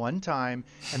phone one time,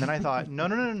 and then I thought,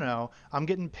 no, I'm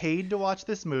getting paid to watch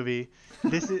this movie.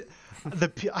 This is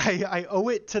I owe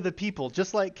it to the people,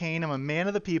 just like Kane. I'm a man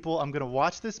of the people. I'm gonna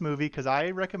watch this movie because I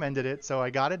recommended it, so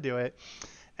I got to do it.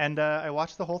 And I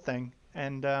watched the whole thing,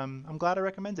 and I'm glad I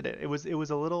recommended it. It was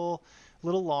a little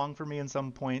long for me in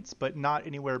some points, but not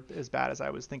anywhere as bad as I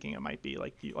was thinking it might be.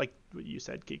 Like what you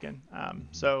said, Keegan.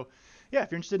 So. Yeah,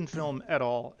 if you're interested in film at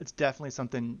all, it's definitely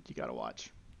something you got to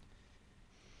watch.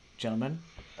 Gentlemen,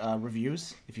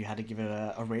 reviews. If you had to give it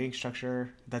a rating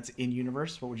structure that's in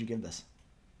universe, what would you give this?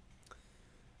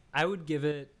 I would give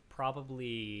it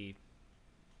probably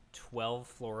 12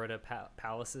 Florida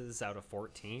palaces out of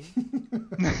 14.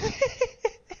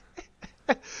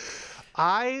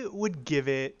 I would give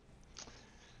it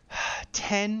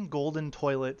 10 golden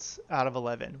toilets out of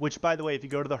 11, which, by the way, if you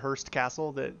go to the Hearst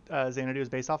Castle that Xanadu is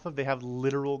based off of, they have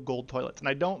literal gold toilets. And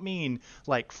I don't mean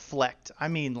like flecked. I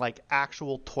mean like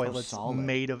actual toilets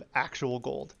made of actual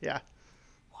gold. Yeah.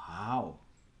 Wow.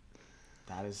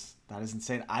 That is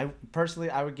insane. I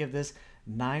would give this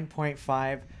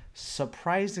 9.5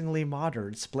 surprisingly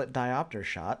modern split diopter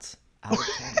shots out of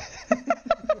 10.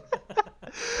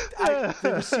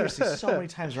 There were seriously so many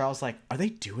times where I was like, are they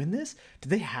doing this? Did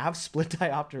they have split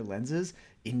diopter lenses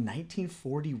in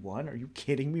 1941? Are you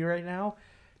kidding me right now?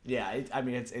 Yeah,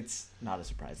 it's not a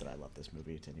surprise that I love this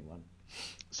movie to anyone.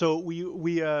 So we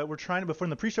were trying to, before in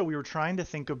the pre-show, we were trying to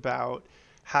think about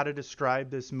how to describe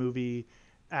this movie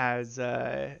as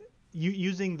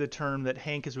using the term that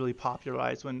Hank has really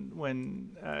popularized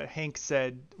when Hank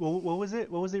said, well, what was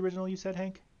it? What was the original you said,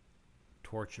 Hank?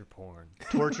 Torture porn.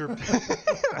 Torture.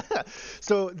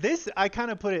 So this, I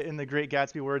kind of put it in the Great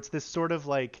Gatsby, where it's this sort of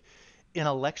like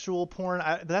intellectual porn.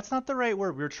 That's not the right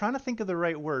word. We were trying to think of the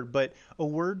right word, but a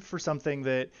word for something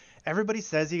that everybody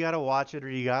says you got to watch it or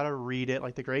you got to read it,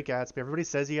 like the Great Gatsby. Everybody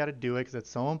says you got to do it because it's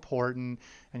so important,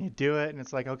 and you do it, and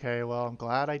it's like, okay, well, I'm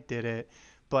glad I did it.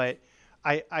 But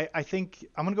I think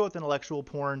I'm gonna go with intellectual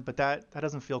porn, but that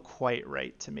doesn't feel quite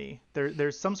right to me.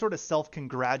 There's some sort of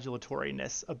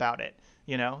self-congratulatoriness about it.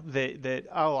 You know, that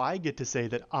oh, I get to say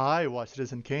that I watched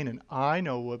Citizen Kane and I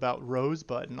know about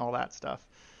Rosebud and all that stuff.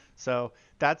 So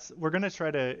we're gonna try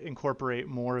to incorporate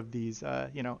more of these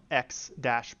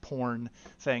X-porn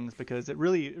things, because it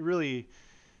really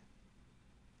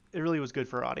was good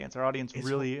for our audience. Our audience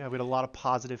we had a lot of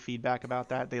positive feedback about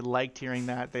that. They liked hearing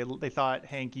that. They thought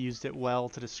Hank used it well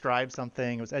to describe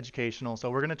something. It was educational. So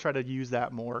we're gonna try to use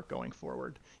that more going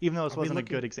forward, even though this wasn't a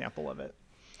good example of it.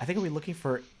 I think we're looking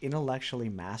for intellectually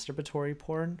masturbatory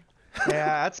porn.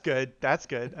 Yeah, that's good. That's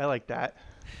good. I like that.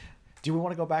 Do we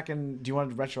want to go back and do you want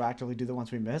to retroactively do the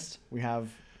ones we missed? We have,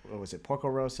 what was it, Porco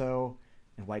Rosso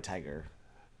and White Tiger.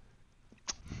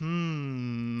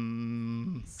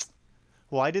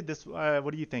 Well, I did this. What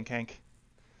do you think, Hank?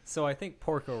 So I think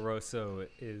Porco Rosso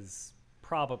is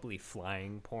probably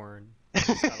flying porn. It's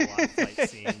got a lot of flight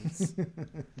scenes.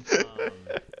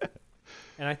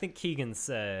 And I think Keegan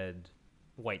said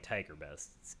White Tiger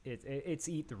best. It's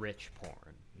eat the rich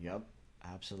porn. Yep,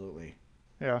 absolutely.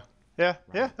 Yeah.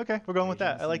 Okay, we're going with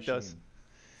that. I like those.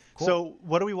 Cool. So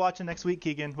what are we watching next week,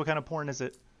 Keegan? What kind of porn is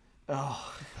it?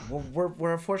 Oh, well,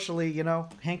 we're unfortunately,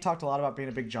 Hank talked a lot about being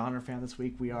a big genre fan this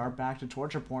week. We are back to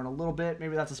torture porn a little bit.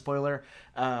 Maybe that's a spoiler.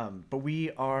 But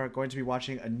we are going to be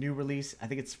watching a new release. I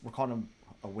think we're calling them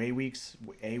away weeks,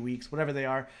 A weeks, whatever they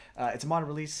are. It's a modern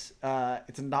release.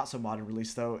 It's a not so modern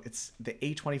release though. It's the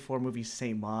A24 movie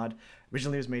Saint Maud.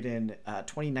 Originally, it was made in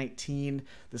 2019.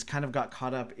 This kind of got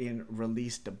caught up in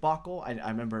release debacle. I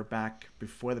remember back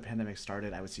before the pandemic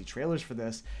started, I would see trailers for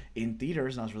this in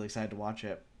theaters, and I was really excited to watch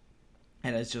it.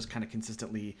 And it's just kind of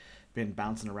consistently been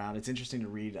bouncing around. It's interesting to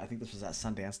read. I think this was at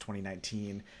Sundance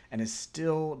 2019 and is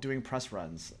still doing press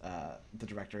runs. The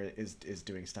director is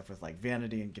doing stuff with like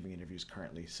Vanity and giving interviews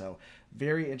currently. So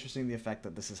very interesting the effect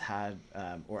that this has had,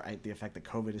 the effect that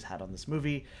COVID has had on this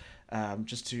movie.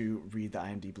 Just to read the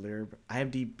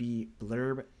IMDb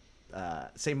blurb,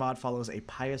 Saint Maud follows a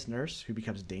pious nurse who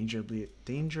becomes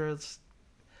dangerous.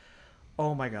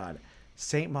 Oh my God.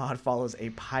 Saint Maud follows a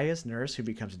pious nurse who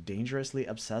becomes dangerously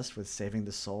obsessed with saving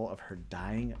the soul of her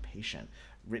dying patient.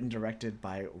 Written, directed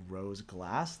by Rose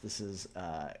Glass. This is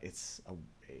is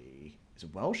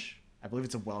it Welsh? I believe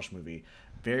it's a Welsh movie.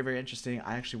 Very, very interesting.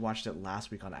 I actually watched it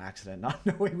last week on accident, not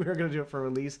knowing we were going to do it for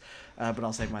release. But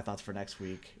I'll save my thoughts for next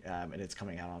week, and it's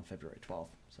coming out on February 12th.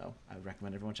 So I would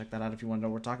recommend everyone check that out if you want to know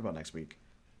what we're talking about next week.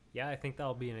 Yeah, I think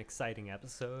that'll be an exciting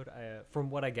episode. From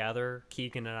what I gather,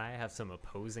 Keegan and I have some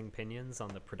opposing opinions on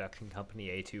the production company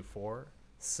A24,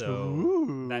 so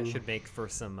that should make for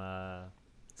some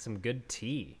good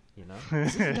tea, you know?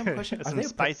 This is a dumb question. Some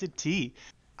spicy tea.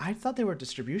 I thought they were a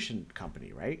distribution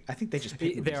company, right? I think they just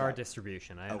pick They are out.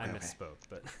 Distribution. I misspoke,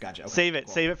 but Gotcha. Okay, Save it.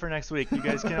 cool. Save it for next week. You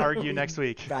guys can argue next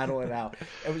week. Battle it out.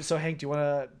 So Hank, do you want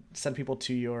to send people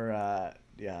to your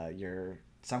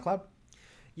SoundCloud?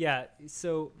 yeah.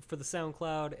 So for the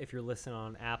SoundCloud, if you're listening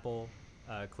on Apple,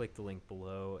 click the link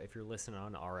below. If you're listening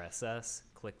on RSS,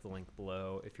 click the link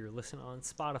below. If you're listening on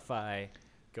Spotify,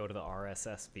 go to the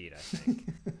RSS feed, I think.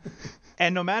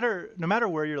 And no matter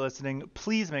where you're listening,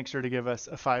 please make sure to give us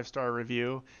a 5-star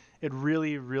review. It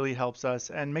really, really helps us.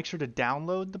 And make sure to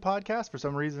download the podcast. For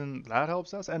some reason, that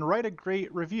helps us. And write a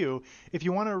great review. If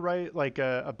you want to write like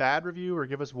a bad review or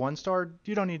give us 1 star,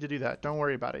 you don't need to do that. Don't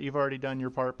worry about it. You've already done your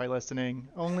part by listening.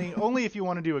 Only if you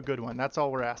want to do a good one. That's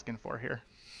all we're asking for here.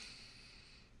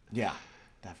 Yeah,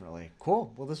 definitely.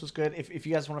 Cool. Well, this was good. If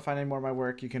you guys want to find any more of my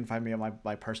work, you can find me on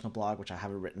my personal blog, which I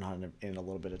haven't written on in a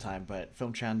little bit of time, but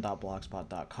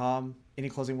filmchan.blogspot.com. Any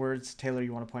closing words? Taylor,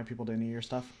 you want to point people to any of your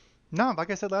stuff? No,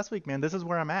 like I said last week, man, this is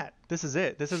where I'm at. This is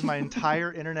it. This is my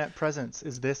entire internet presence,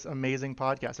 is this amazing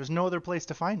podcast. There's no other place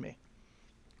to find me.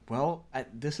 Well,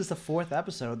 this is the 4th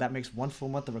episode. That makes 1 full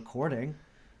month of recording.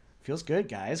 Feels good,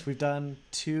 guys. We've done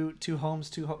two homes,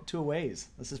 two aways.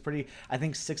 This is pretty. I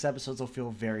think 6 episodes will feel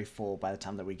very full by the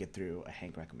time that we get through a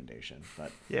Hank recommendation.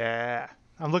 But Yeah.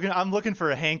 I'm looking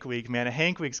for a Hank week, man. A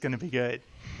Hank week's going to be good.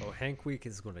 Oh, Hank Week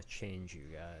is going to change you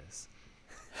guys.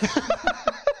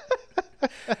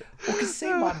 Well, because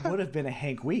Saint Maud would have been a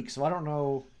Hank week, so I don't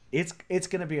know. It's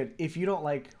gonna be if you don't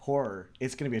like horror,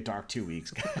 it's gonna be a dark 2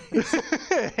 weeks, guys.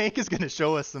 Hank is going to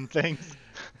show us some things.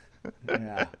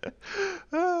 Yeah.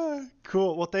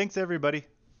 Cool. Well, thanks everybody.